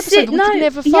last episode that we could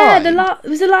never find. Yeah, it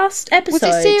was the last episode.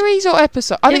 Was it series or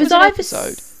episode? I think it was an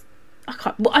episode. I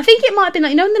can't. Well, I think it might have been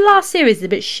like in the last series is a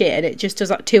bit shit and it just does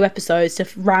like 2 episodes to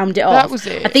round it off. That was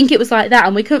it. I think it was like that,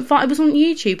 and we couldn't find. It was on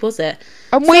YouTube, was it?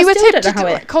 And we were tempted to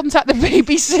like, contact the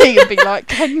BBC and be like,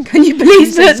 "Can you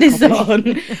please put this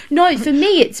on?" No, for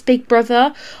me it's Big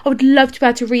Brother. I would love to be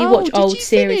able to rewatch old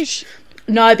series.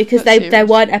 No, because they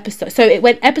weren't episodes. So it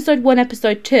went episode 1,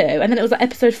 episode 2, and then it was like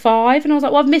episode 5, and I was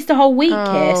like, well, I've missed a whole week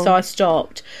here, so I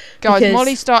stopped. Guys,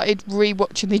 Molly started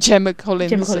rewatching the Gemma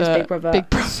Collins Big Brother.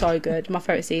 So good. My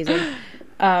favourite season.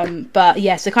 But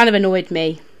yes, it kind of annoyed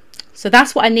me. So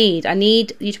that's what I need. I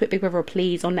need you to put Big Brother,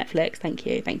 please, on Netflix. Thank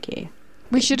you.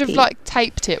 We should have like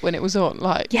taped it when it was on.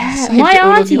 Like, yeah, my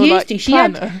auntie used to. She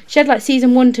had like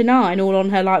season 1 to 9 all on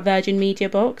her like Virgin Media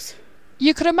box.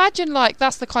 You could imagine, like,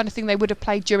 that's the kind of thing they would have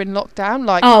played during lockdown.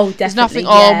 Like, oh, definitely, there's nothing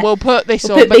on, we'll put this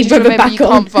on, but just remember you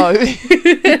can't vote.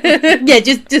 Yeah,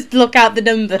 just block out the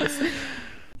numbers.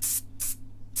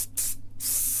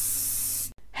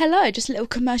 Hello, just a little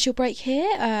commercial break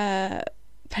here.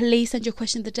 Please send your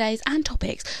question of the days and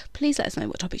topics. Please let us know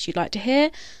what topics you'd like to hear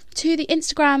to the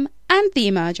Instagram and the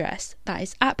email address. That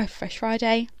is at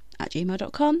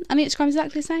breathfreshfriday@gmail.com. And the Instagram is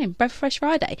exactly the same, Breath Fresh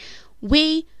Friday.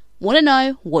 We want to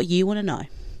know what you want to know.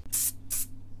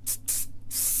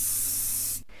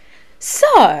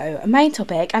 So, main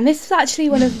topic, and this is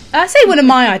actually one of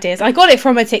my ideas. I got it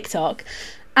from a TikTok,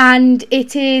 and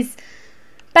it is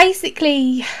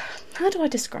basically, how do I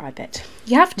describe it?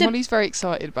 You have to. Molly's very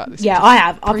excited about this. Yeah, I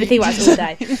have. I've been thinking about it all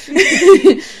day.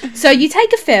 So you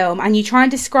take a film and you try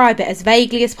and describe it as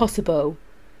vaguely as possible,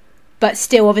 but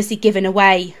still obviously giving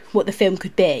away what the film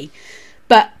could be.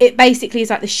 But it basically is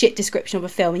like the shit description of a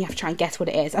film, and you have to try and guess what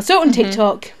it is. I saw it on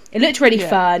TikTok. It looked really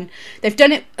fun. They've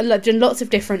done lots of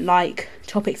different like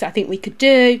topics that I think we could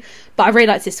do, but I really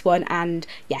liked this one, and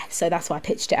yeah, so that's why I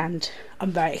pitched it, and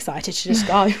I'm very excited to just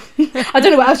go. I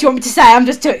don't know what else you want me to say. I'm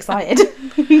just too excited.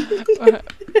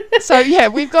 So yeah,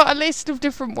 we've got a list of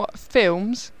different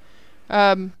films.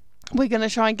 We're going to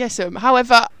try and guess them.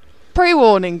 However,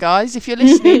 pre-warning, guys, if you're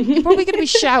listening, you're probably going to be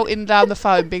shouting down the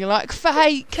phone, being like,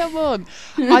 "Faye, come on!"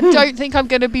 I don't think I'm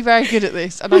going to be very good at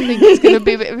this, and I think it's going to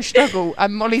be a bit of a struggle.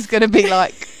 And Molly's going to be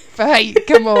like, "Faye,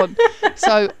 come on!"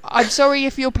 So I'm sorry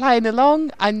if you're playing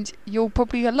along, and you're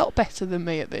probably a lot better than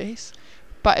me at this,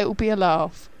 but it will be a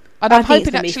laugh. And I'm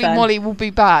hoping actually Molly will be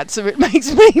bad, so it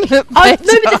makes me look better.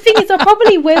 No, but the thing is, I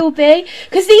probably will be,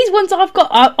 because these ones I've got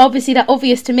are obviously they're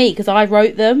obvious to me because I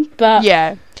wrote them. But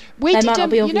yeah. We did,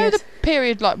 you know, the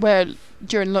period like where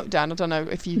during lockdown, I don't know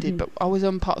if you did, but I was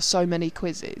on part of so many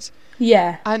quizzes.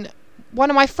 Yeah. And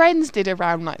one of my friends did a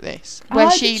round like this,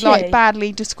 where she like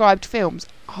badly described films.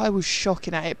 I was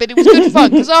shocking at it, but it was good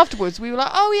fun because afterwards we were like,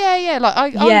 oh yeah, like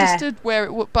I understood where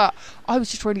it was, but I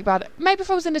was just really bad at it. Maybe if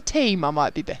I was in a team, I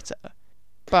might be better.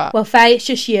 But well, Faye, it's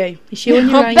just you. It's you on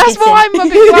your own. That's why I'm a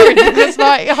bit worried because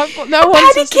like I've got no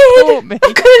one to support me.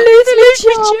 I'm gonna lose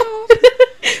my job.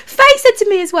 Faye said to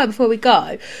me as well before we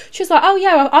go, she was like, "Oh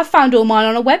yeah, I found all mine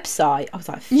on a website." I was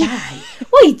like, "Faye,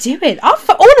 what are you doing? All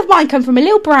of mine come from a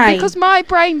little brain." Because my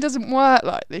brain doesn't work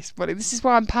like this, Molly. This is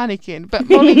why I'm panicking. But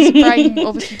Molly's brain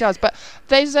obviously does. But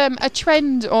there's a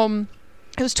trend on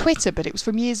It was Twitter, but it was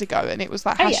from years ago, and it was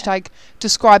like Oh, yeah. hashtag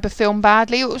describe a film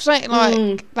badly. It was something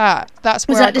like that. That's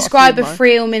where Was I that got describe a few of mine.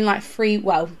 film in like three?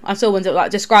 Well, I saw ones that were like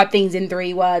describe things in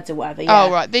 3 words or whatever. Yeah.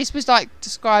 Oh right, this was like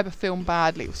describe a film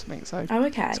badly or something. So Oh,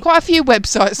 okay. there's quite a few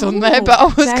websites on there, Oh, but I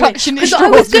was very- clutching at 'Cause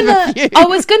straws with a few. I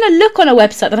was gonna look on a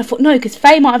website, then I thought no, because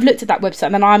Faye might have looked at that website,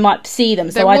 and then I might see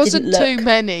them, so There I wasn't didn't look. too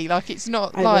many. Like it's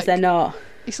not Oh, was like there not?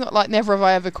 it's not like never have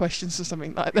I ever questions or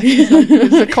something like that.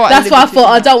 It's quite a That's why I limited thought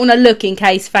I amount. don't want to look in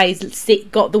case Faye's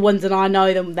got the ones and I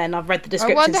know them. Then I've read the I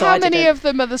description. wonder so how I many didn't. of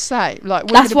them are the same. Like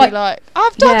we're That's going to be what- like,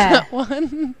 I've done Yeah. that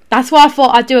one. That's why I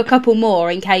thought I'd do a couple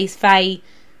more in case Faye.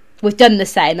 We've done the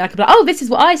same. I could be like, oh, this is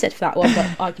what I said for that one, but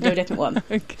I can do a different one.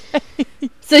 Okay.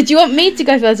 So do you want me to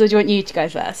go first or do you want you to go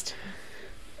first?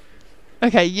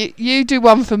 Okay, you do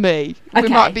one for me. We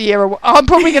Okay. might be here. I'm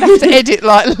probably going to have to edit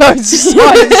like loads of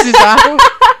silences out.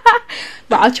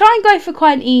 But I'll try and go for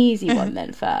quite an easy one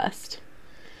then first.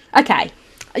 Okay,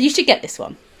 you should get this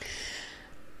one.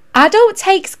 Adult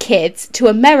takes kids to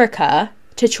America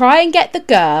to try and get the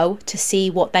girl to see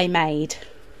what they made.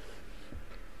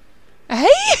 Hey?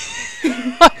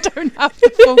 I don't have to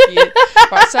fool you.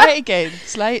 Right, say it again.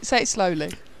 Say it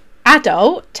slowly.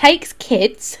 Adult takes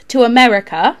kids to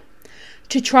America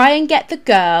to try and get the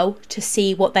girl to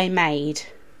see what they made.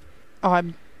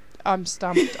 I'm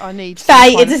stumped. I need some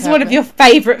Faye, kind is this help one of there. your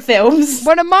favourite films?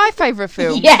 One of my favourite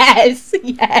films. Yes,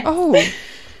 yes. Oh.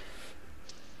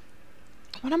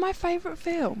 One of my favourite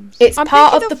films. It's I'm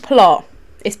part of thinking the plot.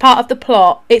 It's part of the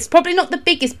plot. It's probably not the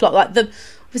biggest plot, like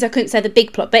because I couldn't say the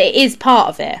big plot, but it is part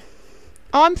of it.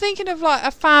 I'm thinking of like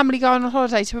a family going on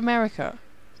holiday to America.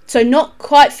 So not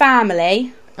quite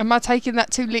family. Am I taking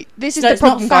that too this is No, the it's not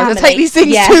problem, guys. I family. take these things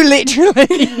Yeah. too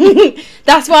literally.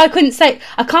 That's why I couldn't say.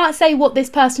 I can't say what this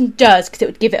person does because it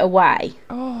would give it away.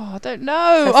 Oh, I don't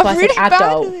know. That's why I I'm said really bad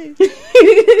adult. at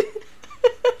this.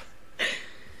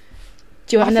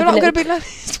 Do you I want feel another like I'm going little? to be like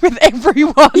this with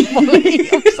everyone, Molly.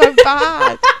 I'm so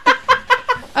bad.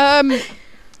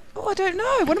 I don't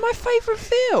know. One of my favourite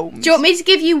films. Do you want me to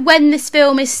give you when this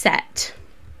film is set?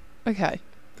 Okay.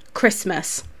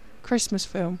 Christmas. Christmas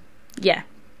film. Yeah.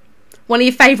 One of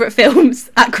your favourite films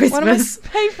at One of my Christmas.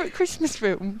 favourite Christmas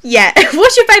films. Yeah.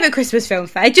 What's your favourite Christmas film,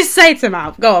 Faye? Just say it to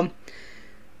Mal. Go on.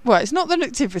 Well, it's not The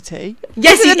Nativity.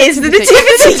 Yes, Is it it is the Nativity?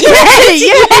 Nativity. Yes,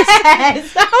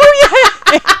 Yes. Oh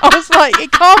yeah. I was like,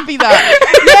 it can't be that.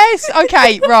 Yes.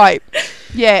 Okay. Right.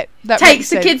 Yeah. That Takes makes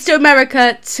the sense. kids to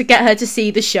America to get her to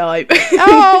see the show.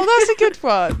 Oh, that's a good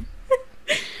one.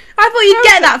 I thought you'd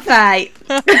get that, Faye.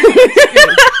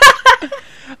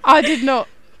 I did not.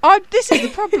 This is the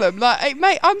problem. Like,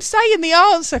 mate, I'm saying the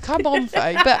answer. Come on,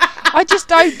 Faye, but I just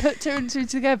don't put 2 and 2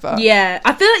 together. Yeah,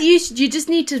 I feel like you just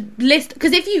need to list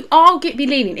because if you, I'll be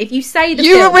leaning. If you say the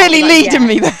You film, were really I'll be like, leading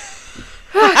me there.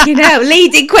 You know,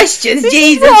 leading questions. This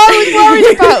Jesus, is what I was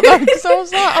worried about, though, because I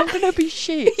was like, I'm gonna be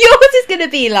shit. yours is going to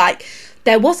be like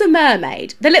there was a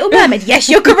mermaid, the Little Mermaid. Yes,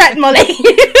 you're correct, Molly.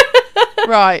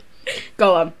 Right.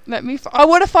 Go on. Let me. I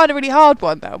want to find a really hard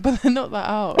one now, but they're not that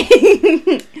hard.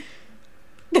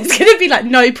 There's going to be like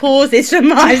no pauses from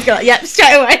mine. Like, yep,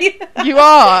 straight away. You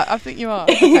are. I think you are.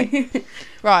 Okay.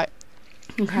 Right.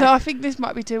 Okay. No, I think this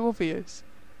might be too obvious.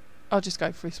 I'll just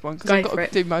go for this one because Go I've got for to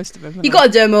it. do most of them. haven't You I? got to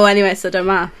do them all anyway, so it don't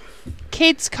matter.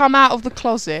 Kids come out of the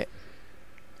closet.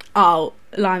 Oh,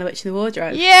 Lion the Witch in the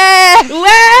Wardrobe. Yeah.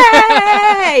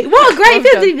 Way! What a great Well film!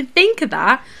 I done. didn't even think of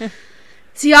that.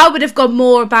 See, I would have gone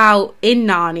more about in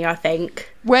Narnia, I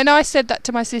think. When I said that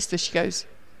to my sister, she goes,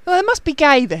 "Well, they must be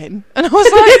gay then." And I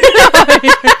was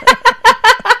like, "No."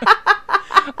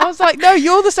 I was like, "No,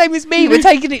 you're the same as me. We're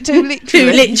taking it too literally."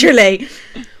 Too literally.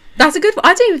 That's a good one.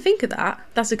 I didn't even think of that.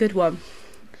 That's a good one.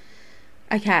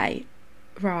 Okay.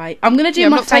 Right. I'm going to do Yeah,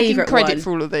 I'm my not taking favourite credit one.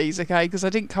 for all of these, okay? Because I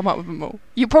didn't come up with them all.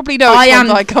 You probably know I which ones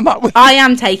am- I come up with. I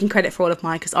am taking credit for all of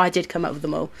mine because I did come up with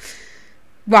them all.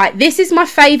 Right. This is my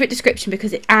favourite description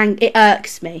because it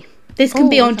irks me. This can Oh,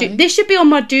 be on. okay. This should be on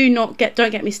my don't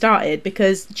get me started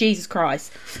because Jesus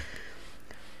Christ.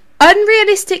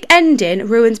 Unrealistic ending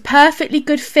ruins perfectly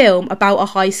good film about a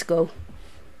high school.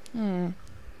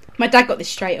 My dad got this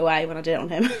straight away when I did it on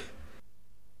him.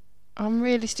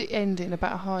 Unrealistic ending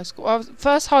about a high school.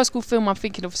 First high school film I'm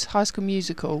thinking of is High School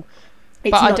Musical. It's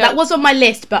But I not. don't- That was on my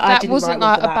list, but I That didn't wasn't write one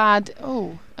like for a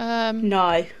that. bad.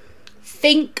 No.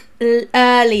 Think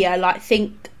earlier, like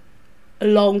think a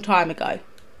long time ago.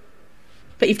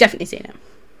 But you've definitely seen it.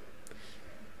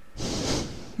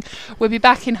 We'll be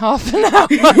back in half an hour.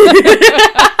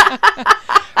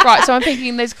 Right, so I'm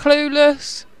thinking there's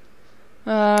Clueless.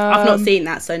 I've not seen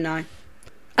that, so no.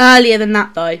 Earlier than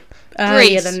that, though.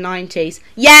 Earlier Grease. than 90s.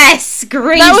 Yes!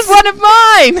 Grease! That was one of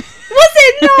mine! Was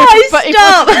it? No, But it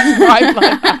stop! wasn't described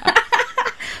like that.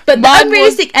 But the Mine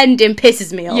unrealistic ending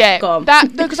pisses me off. Yeah, Go on.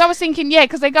 because I was thinking,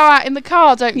 because they go out in the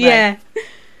car, don't they? Yeah.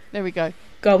 There we go.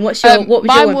 Go on, what was your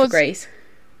mine one for Grease?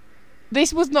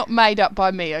 This was not made up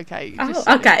by me, okay? Just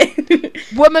Oh, okay.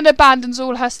 woman abandons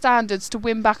all her standards to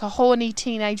win back a horny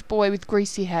teenage boy with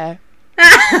greasy hair.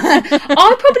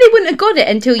 I probably wouldn't have got it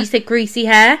until you said greasy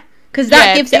hair. Because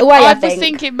that gives it away, I think. was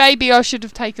thinking maybe I should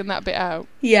have taken that bit out.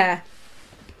 Yeah.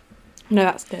 No,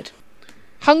 that's good.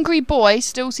 Hungry boy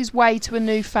steals his way to a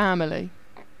new family.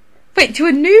 Wait, to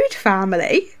a nude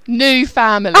family? New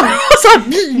family. I was like,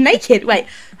 naked. Wait,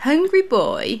 hungry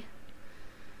boy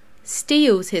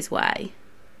steals his way.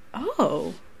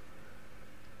 Oh.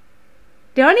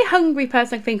 The only hungry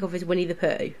person I can think of is Winnie the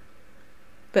Pooh.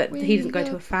 But he doesn't go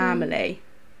to a family.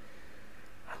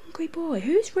 Hungry boy.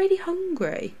 Who's really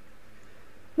hungry?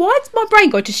 Why does my brain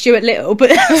go to Stuart Little?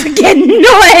 But again,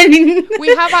 not any.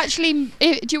 We have actually...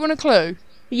 Do you want a clue?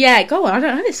 Yeah, go on. I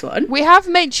don't know this one. We have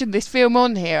mentioned this film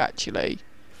on here, actually.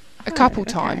 A couple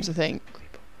times, I think.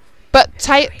 But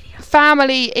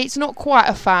family, it's not quite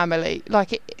a family.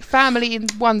 Like, family in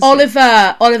one sense.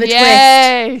 Oliver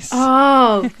Yes. Twist.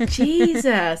 Oh,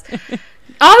 Jesus.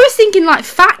 I was thinking, like,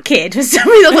 fat kid for some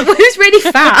reason. I was like, who's really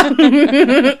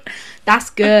fat? That's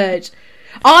good.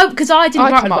 Because I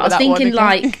didn't write it, but I was thinking,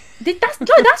 like... That's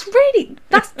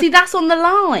on the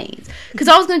lines. Because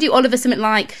I was going to do Oliver something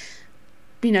like...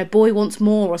 boy wants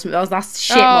more or something. That's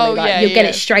shit, Molly. Like, you'll get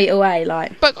it straight away.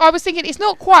 Like, but I was thinking it's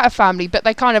not quite a family, but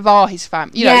they kind of are his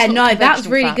family. That was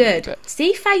really family, good. But...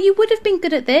 See, Faye, you would have been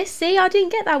good at this. See, I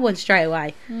didn't get that one straight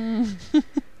away.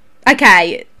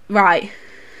 Okay, right.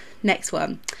 Next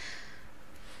one.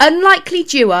 Unlikely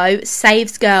duo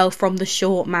saves girl from the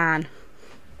short man.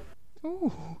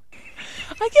 Ooh.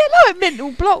 I get like a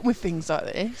mental block with things like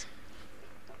this.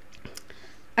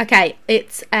 Okay,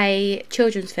 it's a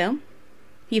children's film.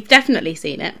 You've definitely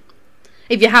seen it.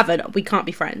 If you haven't, we can't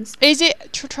be friends. Is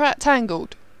it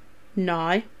Tangled?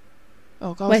 No.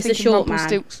 Oh God, Where's the short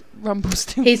man?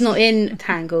 Rumpelstiltskin. He's not in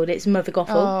Tangled. It's Mother Gothel.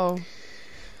 Oh.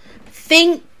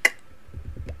 Think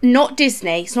not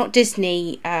Disney. It's not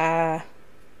Disney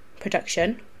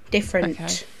production. Different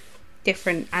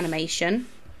animation.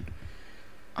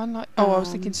 I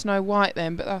was thinking Snow White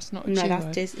then, but that's not a no, duo.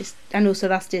 that's Disney. And also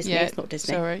that's Disney. Yeah, it's not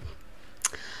Disney. Sorry.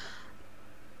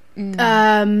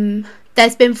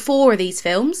 There's been 4 of these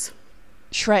films.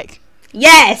 Shrek.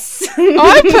 Yes.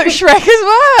 I put Shrek as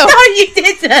well. No, you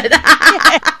didn't.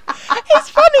 It's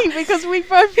funny because we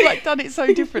both done it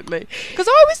so differently. Because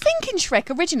I was thinking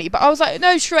Shrek originally, but I was like,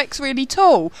 no, Shrek's really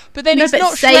tall. But then it's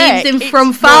not saves Shrek. him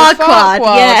from Farquaad.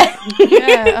 Yeah.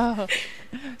 Yeah. Oh.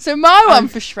 So my one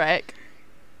for Shrek,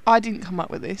 I didn't come up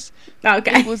with this.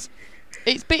 Okay.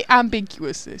 It's a bit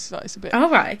ambiguous. This, it's a bit. Oh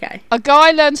right, okay. A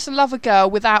guy learns to love a girl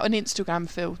without an Instagram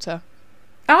filter.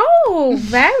 Oh,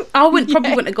 I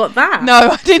probably wouldn't have got that. No,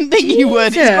 I didn't think you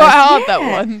would. It's quite hard, that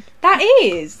one. That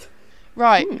is.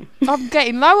 Right, I'm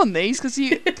getting low on these because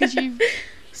you.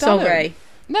 Sorry.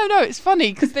 No, it's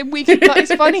funny because then we can.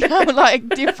 It's funny how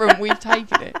different we've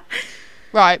taken it.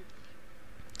 Right.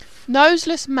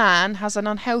 Noseless man has an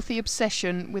unhealthy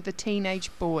obsession with a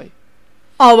teenage boy.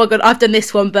 Oh my God, I've done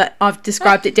this one, but I've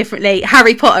described it differently.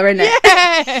 Harry Potter, innit?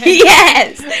 Yeah.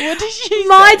 Yes. What did you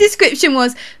My say? description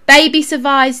was: baby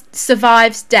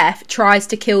survives death, tries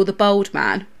to kill the bold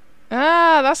man.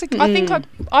 That's. I think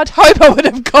I'd hope I would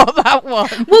have got that one.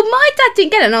 Well, my dad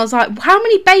didn't get it, and I was like, "How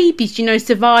many babies do you know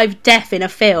survive death in a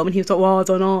film?" And he was like, "Well, I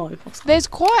don't know." There's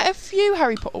quite a few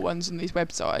Harry Potter ones on this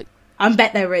website. I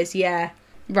bet there is. Yeah.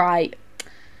 Right.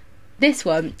 This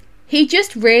one. He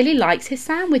just really likes his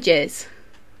sandwiches.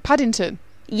 Paddington.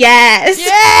 Yes.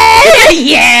 Yeah.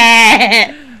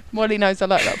 Yeah. Molly knows I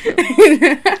like that film.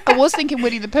 I was thinking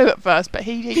Winnie the Pooh at first, but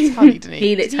he eats honey, doesn't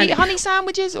he? Does he eat honey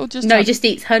sandwiches or just No, honey? he just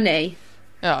eats honey.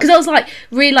 Oh. Because I was like,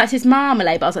 really likes his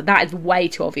marmalade, but I was like, that is way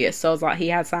too obvious. So I was like, he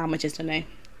has sandwiches, doesn't he?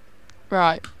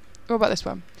 Right. What about this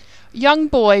one? Young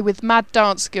boy with mad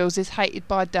dance skills is hated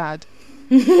by dad.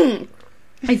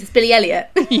 Is this Billy Elliot?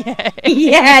 Yeah.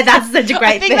 Yeah, that's such a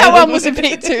great I think film. that one was a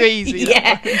bit too easy.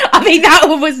 Yeah. I think that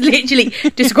one was literally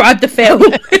describe the film.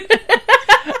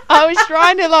 I was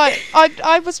trying to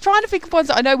I was trying to think of ones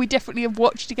that I know we definitely have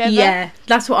watched together. Yeah,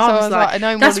 that's what I was like. I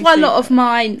know that's Molly's why a seen lot of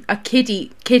mine are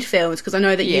kid films, because I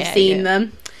know that you've seen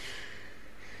them.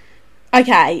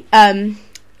 Okay,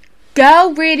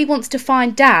 girl really wants to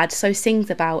find dad, so sings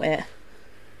about it.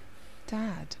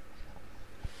 Dad.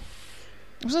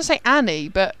 I was going to say Annie,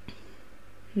 but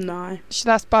No.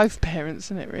 that's both parents,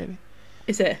 isn't it, really?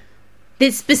 Is it?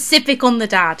 It's specific on the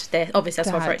dad. Obviously,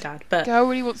 that's why I wrote dad. But girl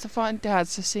really wants to find dad,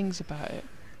 so sings about it.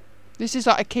 This is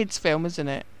like a kids' film, isn't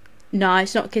it? no,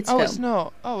 it's not a kids' film. Oh, it's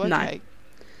not. Oh, okay. No.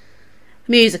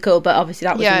 Musical, but obviously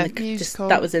that was musical.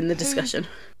 that was in the discussion.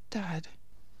 Dad.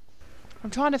 I'm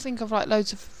trying to think of like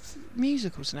loads of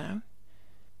musicals now.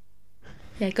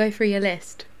 Yeah, go through your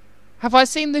list. Have I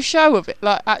seen the show of it?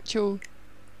 Like actual.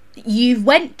 You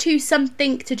went to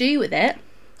something to do with it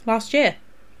last year.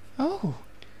 Oh.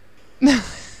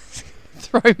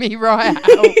 Throw me right out.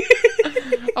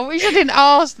 I wish I didn't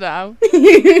ask now.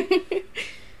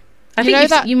 I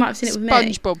think you might have seen it with me.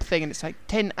 SpongeBob thing, and it's like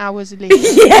 10 hours later.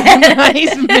 Yeah, me.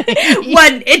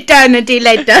 1 eternity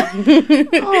later.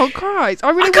 Oh Christ!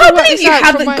 I can't believe you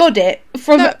haven't got it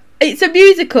from. No. It's a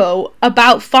musical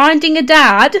about finding a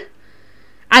dad,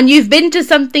 and you've been to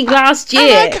something last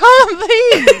year. I can't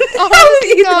believe. How have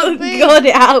you not got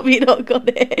it? How have you not got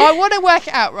it? I want to work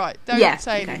it out. Right? Don't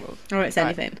say anymore. I won't say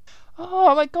anything.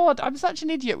 Oh my God! I'm such an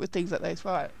idiot with things like this.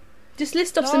 Right? Just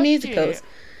list off some musicals. Year.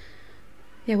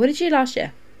 Yeah, what did you do last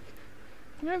year?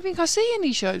 I don't think I see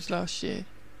any shows last year.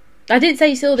 I didn't say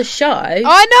you saw the show. I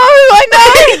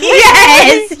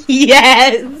know!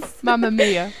 Yes! Mamma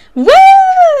Mia. Woo!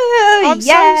 I'm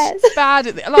so bad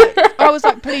at it. Like, I was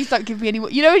like, please don't give me any more.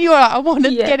 You know when you're like, I want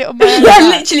to get it on my head. Yeah,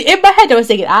 literally, in my head I was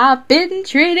thinking, I've been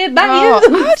treated by you. How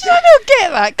did I not get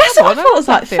that? That's what I thought. It was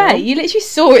like, Faye, you literally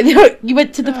saw it. You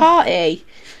went to the party.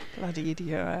 Bloody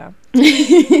idiot I am.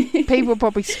 People are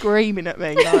probably screaming at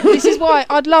me. Like, this is why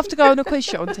I'd love to go on a quiz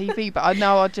show on TV, but I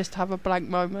know I'd just have a blank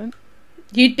moment.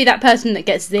 You'd be that person that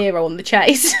gets 0 on the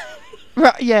chase.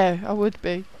 Right, yeah, I would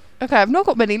be. Okay, I've not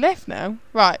got many left now.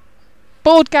 Right.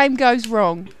 Board game goes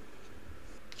wrong.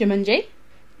 Jumanji?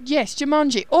 Yes,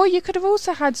 Jumanji. Or you could have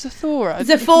also had Zathura.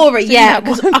 Zathura, yeah,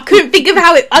 because I couldn't think of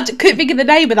I couldn't think of the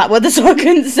name of that one, so I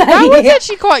couldn't say that was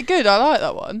actually quite good. I like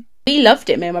that one. We loved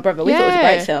it, me and my brother. We thought it was a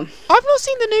great film. I've not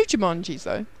seen the new Jumanjis,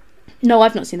 though. No,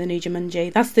 I've not seen the new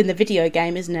Jumanji. That's in the video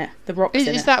game, isn't it? The Rock's in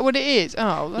it. Is that what it is?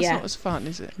 Oh, that's not as fun,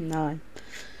 is it? No.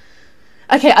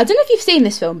 Okay, I don't know if you've seen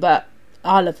this film, but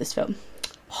I love this film.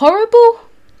 Horrible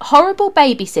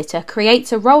babysitter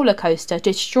creates a roller coaster,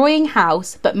 destroying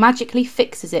house, but magically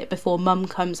fixes it before mum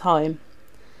comes home.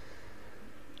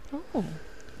 Oh.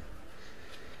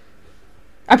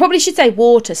 I probably should say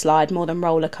water slide more than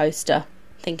roller coaster.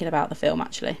 Thinking about the film,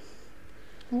 actually.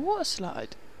 Water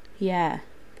slide? Yeah.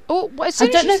 Oh, as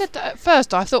soon as you said that at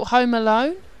first, I thought Home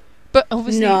Alone. But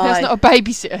obviously, there's not a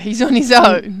babysitter. He's on his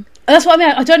own. That's what I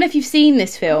mean. I don't know if you've seen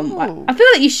this film. Oh. I feel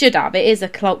like you should have. It is a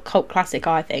cult classic,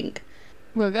 I think.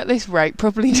 Well, at this rate,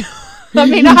 probably not. I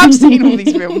mean, I have seen all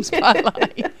these films, but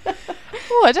like...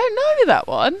 Oh, I don't know that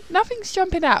one. Nothing's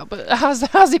jumping out, but how's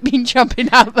it been jumping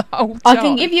out the whole time? I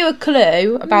can give you a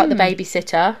clue about the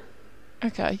babysitter.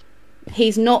 Okay.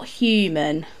 He's not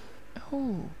human.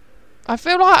 Oh. I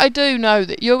feel like I do know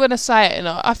that you're going to say it, and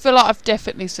I feel like I've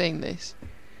definitely seen this.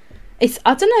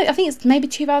 I don't know, I think it's maybe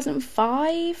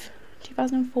 2005,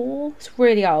 2004. It's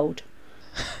really old.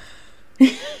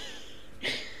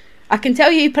 I can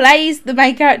tell you who plays the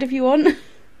main character if you want.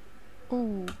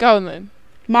 Oh, go on then.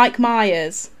 Mike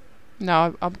Myers.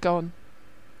 No, I'm gone.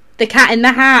 The Cat in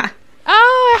the Hat.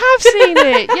 Oh, I have seen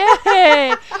it.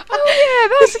 Yeah. Oh, yeah,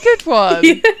 that's a good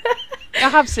one. I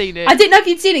have seen it. I didn't know if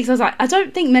you'd seen it because I was like, I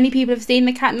don't think many people have seen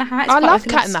The Cat in the Hat. I love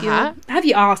Cat in the Hat. Have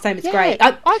you? Oh, same. It's great.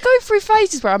 I go through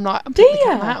phases where I'm like, I'm putting The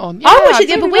Cat in the Hat on. Yeah, I watched it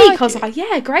the other week. I was like,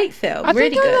 yeah, great film. I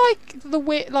really think good. I like the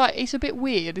way, like it's a bit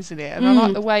weird, isn't it? And I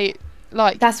like the way it,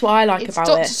 like that's what I like about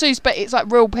it. It's Dr. Seuss, but it's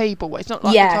like real people. It's not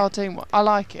like the cartoon one. I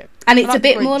like it. And it's a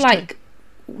bit more like,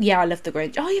 yeah, I love The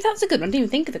Grinch. Oh, yeah, that's a good one. I didn't even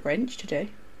think of The Grinch to do.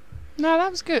 No,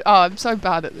 that was good. Oh, I'm so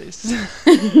bad at this.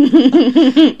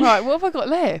 Right, what have I got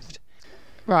left?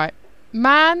 Right.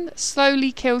 Man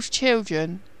slowly kills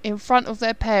children in front of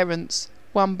their parents,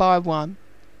 one by one.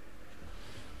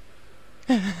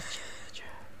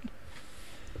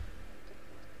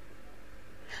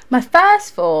 My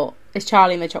first thought is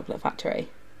Charlie and the Chocolate Factory.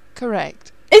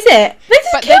 Correct. Is it? They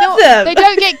just kill them. They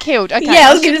don't get killed. Okay, yeah,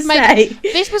 I was going to say.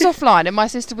 This was offline, and my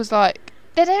sister was like,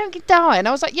 they don't die. And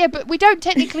I was like, yeah, but we don't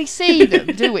technically see them,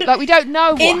 do we? Like, we don't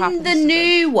know what happens. In the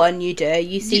new one, you do.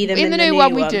 You see them in the new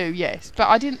one. We do, yes. But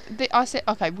I didn't... I said,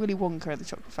 okay, Willy Wonka at the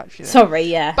Chocolate Factory. Then. Sorry,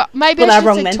 yeah. But maybe I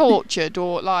should say tortured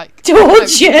or, like...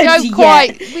 Tortured,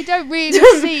 we don't really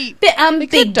see... Bit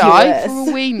ambiguous. They could die, for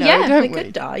all we know, don't we? They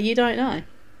could die. You don't know.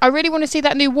 I really want to see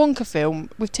that new Wonka film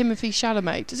with Timothée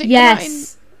Chalamet. Does it come out in...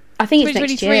 I think it's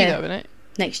next year. Though, isn't it?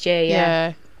 Next year,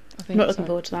 yeah. I think I'm not looking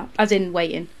forward to that. As in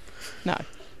waiting. No.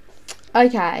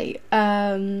 Okay.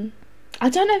 I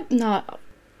don't know. No,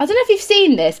 I don't know if you've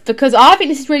seen this because I think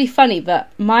this is really funny. But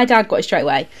my dad got it straight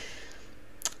away.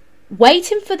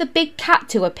 Waiting for the big cat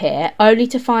to appear, only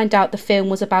to find out the film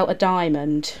was about a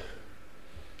diamond.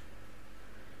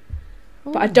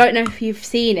 Ooh. But I don't know if you've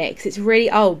seen it, because it's really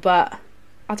old, but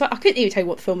I couldn't even tell you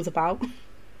what the film was about.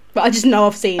 But I just know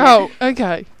I've seen it. Oh,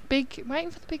 okay. Waiting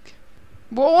for the big...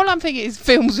 Well, all I'm thinking is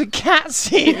films with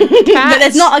cats in. Cats, But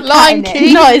there's not a cat Lion in it.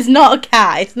 King. No, it's not a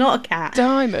cat. It's not a cat.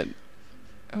 Diamond.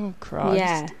 Oh, Christ.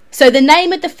 Yeah. So the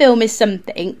name of the film is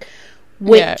something,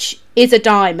 which is a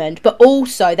diamond, but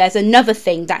also there's another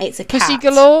thing that it's a cat. Pussy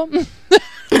Galore?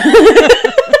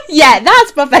 Yeah,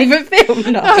 that's my favourite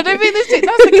film. No, I don't think that's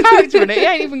the character in it. It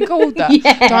ain't even called that.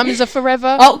 Yeah. Diamonds Are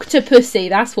Forever. Octopussy,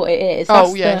 that's what it is. Oh,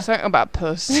 That's yeah, the- something about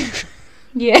puss.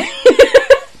 Yeah.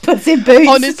 Puss in Boots.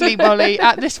 Honestly, Molly,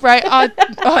 at this rate, I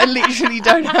literally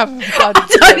don't have a bloody I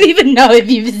don't clue. even know if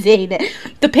you've seen it.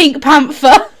 The Pink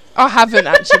Panther. I haven't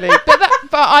actually, but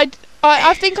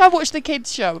I think I watched the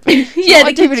kids show. Yeah, I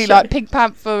the do kids really show. like Pink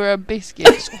Panther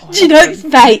biscuits. Oh, Do you know,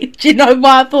 mate? Do you know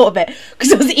why I thought of it?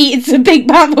 Because I was eating some Pink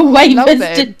Panther wafers love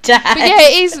it. today. But yeah,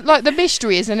 it is like the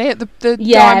mystery, isn't it? The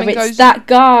Yeah, diamond it's goes. that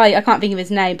guy. I can't think of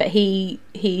his name, but he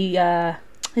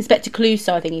Inspector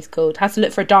Clouseau, I think he's called, has to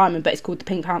look for a diamond, but it's called the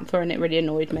Pink Panther, and it really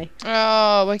annoyed me.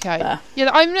 Oh, okay. But- Yeah,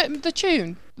 I'm the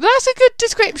tune. That's a good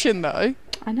description, though.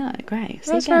 I know, great.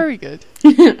 See That's again. very good.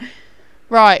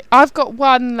 Right, I've got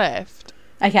one left,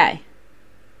 Okay.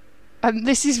 and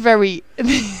this is very.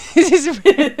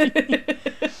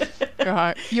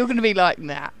 Right, you're going to be like,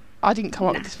 nah, I didn't come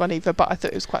up with this one either, but I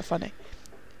thought it was quite funny.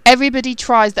 Everybody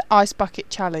tries the ice bucket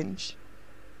challenge.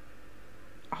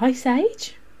 Ice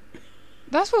Age?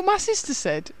 That's what my sister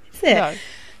said. Is it? No.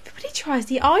 Everybody tries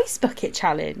the ice bucket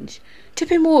challenge.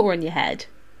 Tipping water on your head.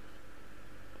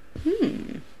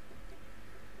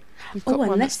 We've got one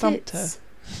that unless stumped her. it's...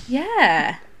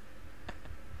 Yeah.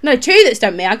 No, two that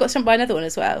stumped me. I got stumped by another one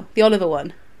as well. The Oliver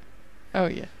one. Oh,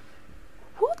 yeah.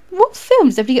 What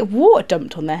films do everybody get water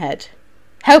dumped on their head?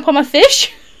 Help, I'm a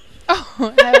Fish? Oh,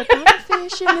 help, I'm a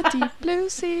fish in the deep blue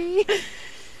sea.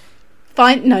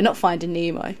 Not Finding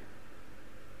Nemo.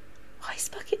 Ice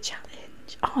bucket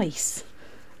challenge. Ice,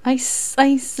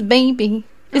 baby.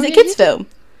 Is Oh, it a yeah, kids' you film?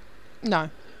 No.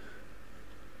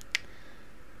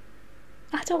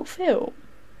 Adult film.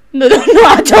 No, not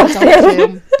adult Adult film.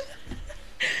 film.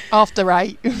 After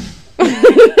 8.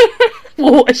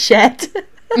 Watershed.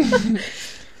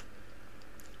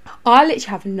 I literally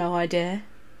have no idea.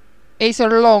 It's a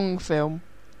long film.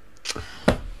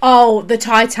 Oh, the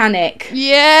Titanic.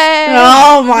 Yeah.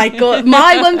 Oh my god.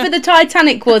 My one for the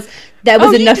Titanic was there was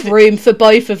Oh, you enough did it. room for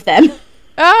both of them.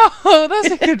 Oh, that's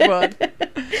a good one.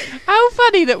 How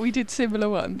funny that we did similar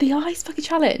ones. The ice bucket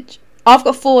challenge. I've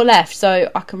got 4 left, so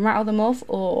I can rattle them off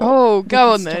or... Oh, we go can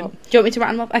on stop. then. Do you want me to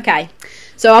rattle them off? Okay.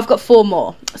 So I've got 4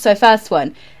 more. So first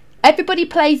one. Everybody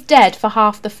plays dead for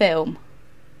half the film.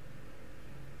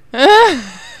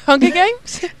 Hunger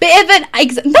Games? Bit of an...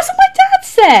 That's what my dad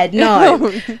said. No.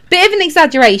 Bit of an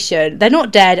exaggeration. They're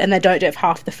not dead and they don't do it for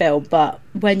half the film, but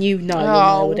when you know, you know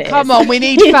Oh, what it is. come on, we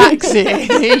need facts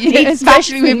here.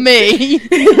 Especially with me.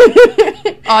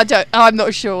 I'm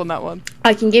not sure on that one.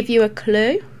 I can give you a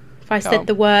clue. If I said Oh.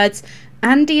 the words,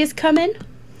 Andy is coming.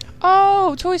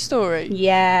 Oh, Toy Story.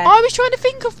 Yeah. I was trying to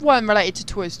think of one related to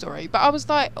Toy Story, but I was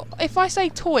like, if I say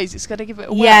toys, it's going to give it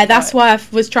away. Yeah, that's right? why I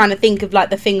was trying to think of like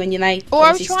the thing when you know. Or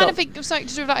I was obviously trying to stop. think of something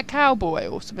to do with like a cowboy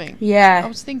or something. I Yeah,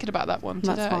 was thinking about that one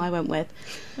today. that's what I went with.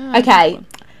 Ah, Okay. good one.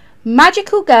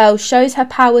 Magical girl shows her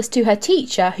powers to her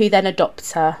teacher, who then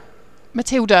adopts her.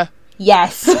 Matilda.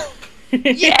 Yes.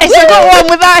 Yes, I got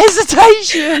one without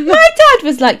hesitation. My dad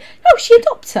was like, "Oh, she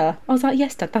adopts her." I was like,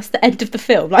 "Yes, Dad. That's the end of the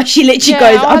film." Like she literally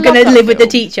Yeah, goes, I "I'm love going to that live with the film.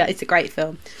 teacher." It's a great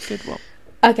film. Good one.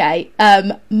 Okay.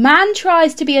 Man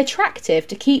tries to be attractive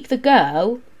to keep the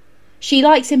girl. She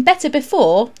likes him better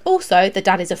before. Also, the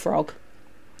dad is a frog.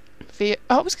 I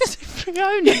was going to say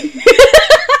Fiona.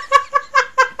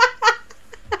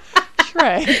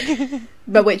 Shrek.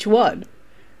 But which one?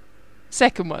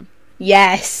 Second one.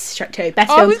 Yes, Shrek 2. Best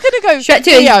I film. was going to go Shrek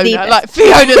 2 is the Fiona, best. like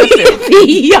Fiona the film.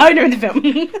 Fiona in the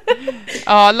film.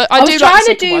 Oh, look, I was do trying like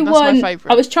the to second do one. That's one. my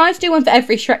favourite. I was trying to do one for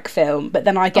every Shrek film, but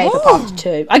then I gave up Oh. after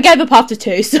 2. I gave up after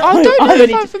 2, so I don't know I if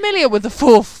only I'm familiar with the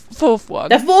fourth one.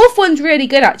 The 4th one's really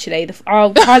good, actually. The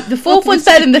 4th one's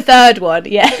better than the 3rd one.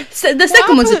 Yeah, so the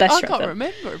second one's the best I Shrek can't film.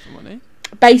 remember if I'm honest.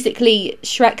 Basically,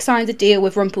 Shrek signs a deal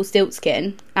with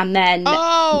Rumpelstiltskin, and then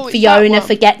Oh, it's that Fiona one.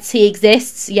 forgets he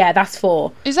exists. Yeah, that's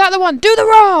 4. Is that the one? Do the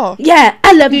raw. Yeah,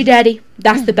 I love you, Daddy.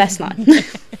 That's the best line.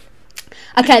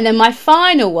 Okay, and then my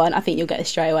final one, I think you'll get this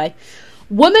straight away.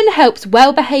 Woman helps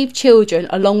well-behaved children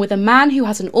along with a man who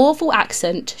has an awful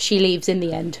accent. She leaves in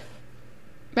the end.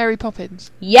 Mary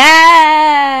Poppins.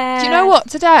 Yeah! Do you know what?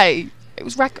 Today, It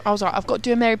was I was like, I've got to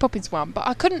do a Mary Poppins one, but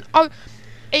I couldn't.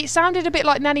 It sounded a bit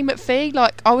like Nanny McPhee.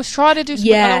 Like I was trying to do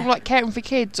something along like caring for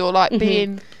kids or like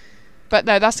being. But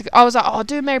no, I was like, oh, I'll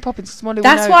do Mary Poppins because Molly will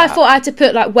know That's why that. I thought I had to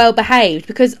put like well behaved,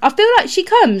 because I feel like she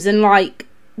comes and like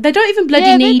they don't even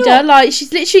bloody need her. Like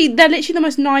they're literally the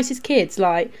most nicest kids.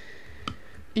 Like,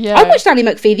 yeah. I watched Nanny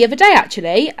McPhee the other day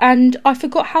actually, and I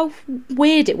forgot how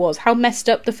weird it was, how messed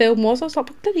up the film was. I was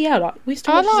like, bloody hell, like we used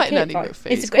to watch this as a kid. Nanny Like,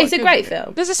 McPhee. it's a great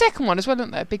film. There's a second one as well,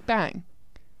 isn't there? Big Bang.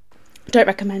 Don't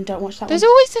recommend. Don't watch that. There's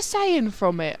always a saying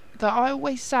from it that I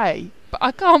always say, but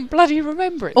I can't bloody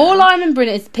remember it. All now. I remember in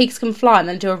it is pigs can fly, and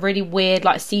then do a really weird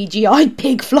like CGI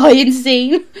pig flying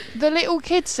scene. The little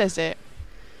kid says it.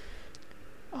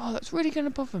 Oh, that's really going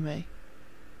to bother me.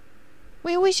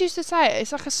 We always used to say it.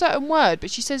 It's like a certain word,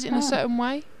 but she says it in a certain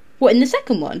way. What, in the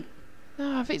second one?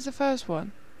 No, I think it's the first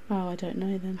one. Oh, I don't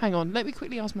know then. Hang on, let me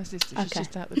quickly ask my sister. She's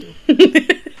just out the door.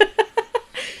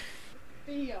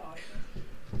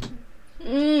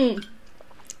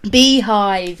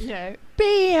 Beehive. Yeah.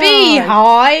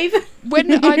 Beehive.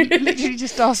 When I literally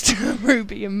just asked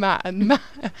Ruby and Matt,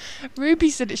 Ruby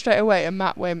said it straight away, and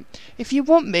Matt went, "If you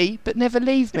want me but never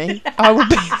leave me, I will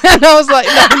be." And I was like,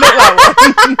 "No, not that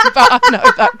one," but I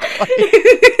know that guy.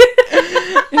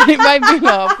 It made me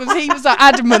laugh because he was like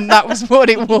adamant that was what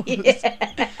it was.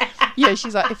 Yeah,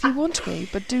 she's like, "If you want me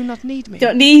but do not need me,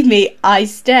 don't need me, I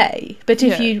stay. But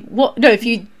if you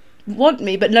want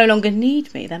me but no longer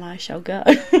need me, then I shall go."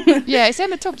 Yeah, it's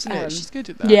Emma Thompson. She's good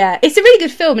at that. Yeah, it's a really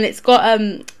good film, and it's got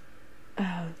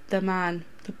the man.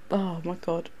 Oh my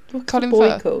god, what's Colin the boy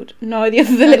Firth. called? No, the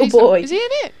little boy. Is he in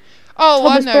it? Oh,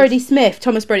 Thomas I know. Brodie Smith.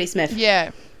 Thomas Brodie Smith.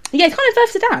 Yeah. Yeah, Colin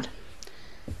Firth's the dad.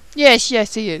 Yes,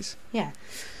 he is. Yeah.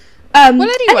 Well,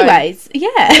 anyway, anyways,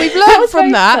 yeah, we've learned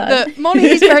from that that Molly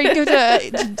is very good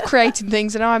at creating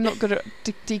things, and I'm not good at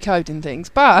decoding things.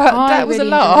 But that was really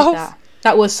a laugh. enjoyed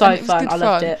that was so was fun. good I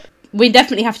loved fun. it. We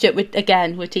definitely have to do it with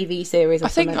TV series. Or I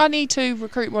think something. I need to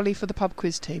recruit Molly for the pub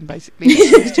quiz team. Basically,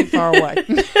 she's too far away.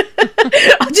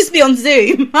 I'll just be on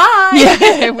Zoom. Hi.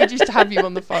 Yeah, we'll just have you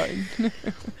on the phone.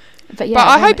 But yeah, but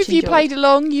I very hope much if you enjoyed. played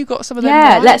along, you got some of them.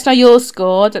 Yeah, right. let's know your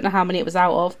score. I don't know how many it was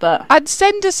out of, but And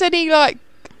send us any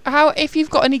if you've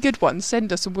got any good ones,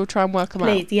 send us and we'll try and work them out.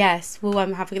 please, yes, we'll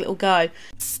have a little go.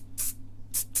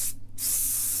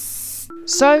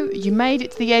 So you made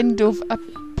it to the end of a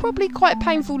probably quite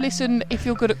painful listen if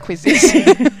you're good at quizzes.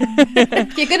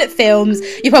 If you're good at films,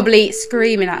 you're probably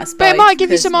screaming at us. But it might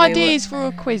give you some ideas for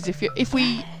a quiz if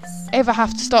we ever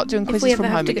have to start doing quizzes from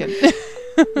home again.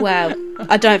 Well,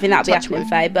 I don't think that'll be Touch happening, wood.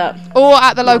 Faye, but Or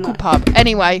at the local pub.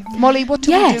 Anyway, Molly, what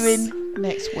are Yes. we doing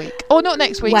next week? Or not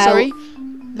next week, Well, sorry.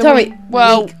 week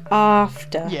Well,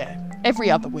 after. yeah, every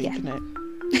other week, Yeah. isn't it?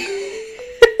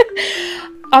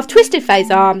 I've twisted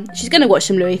Faye's arm. She's going to watch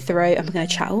some Louis Theroux. I'm going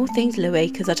to chat all things Louis,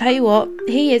 because I tell you what,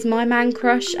 he is my man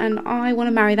crush, and I want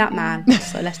to marry that man.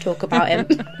 So let's talk about him.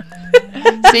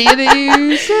 See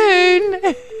you soon.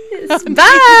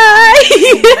 Bye.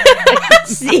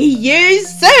 See you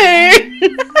soon.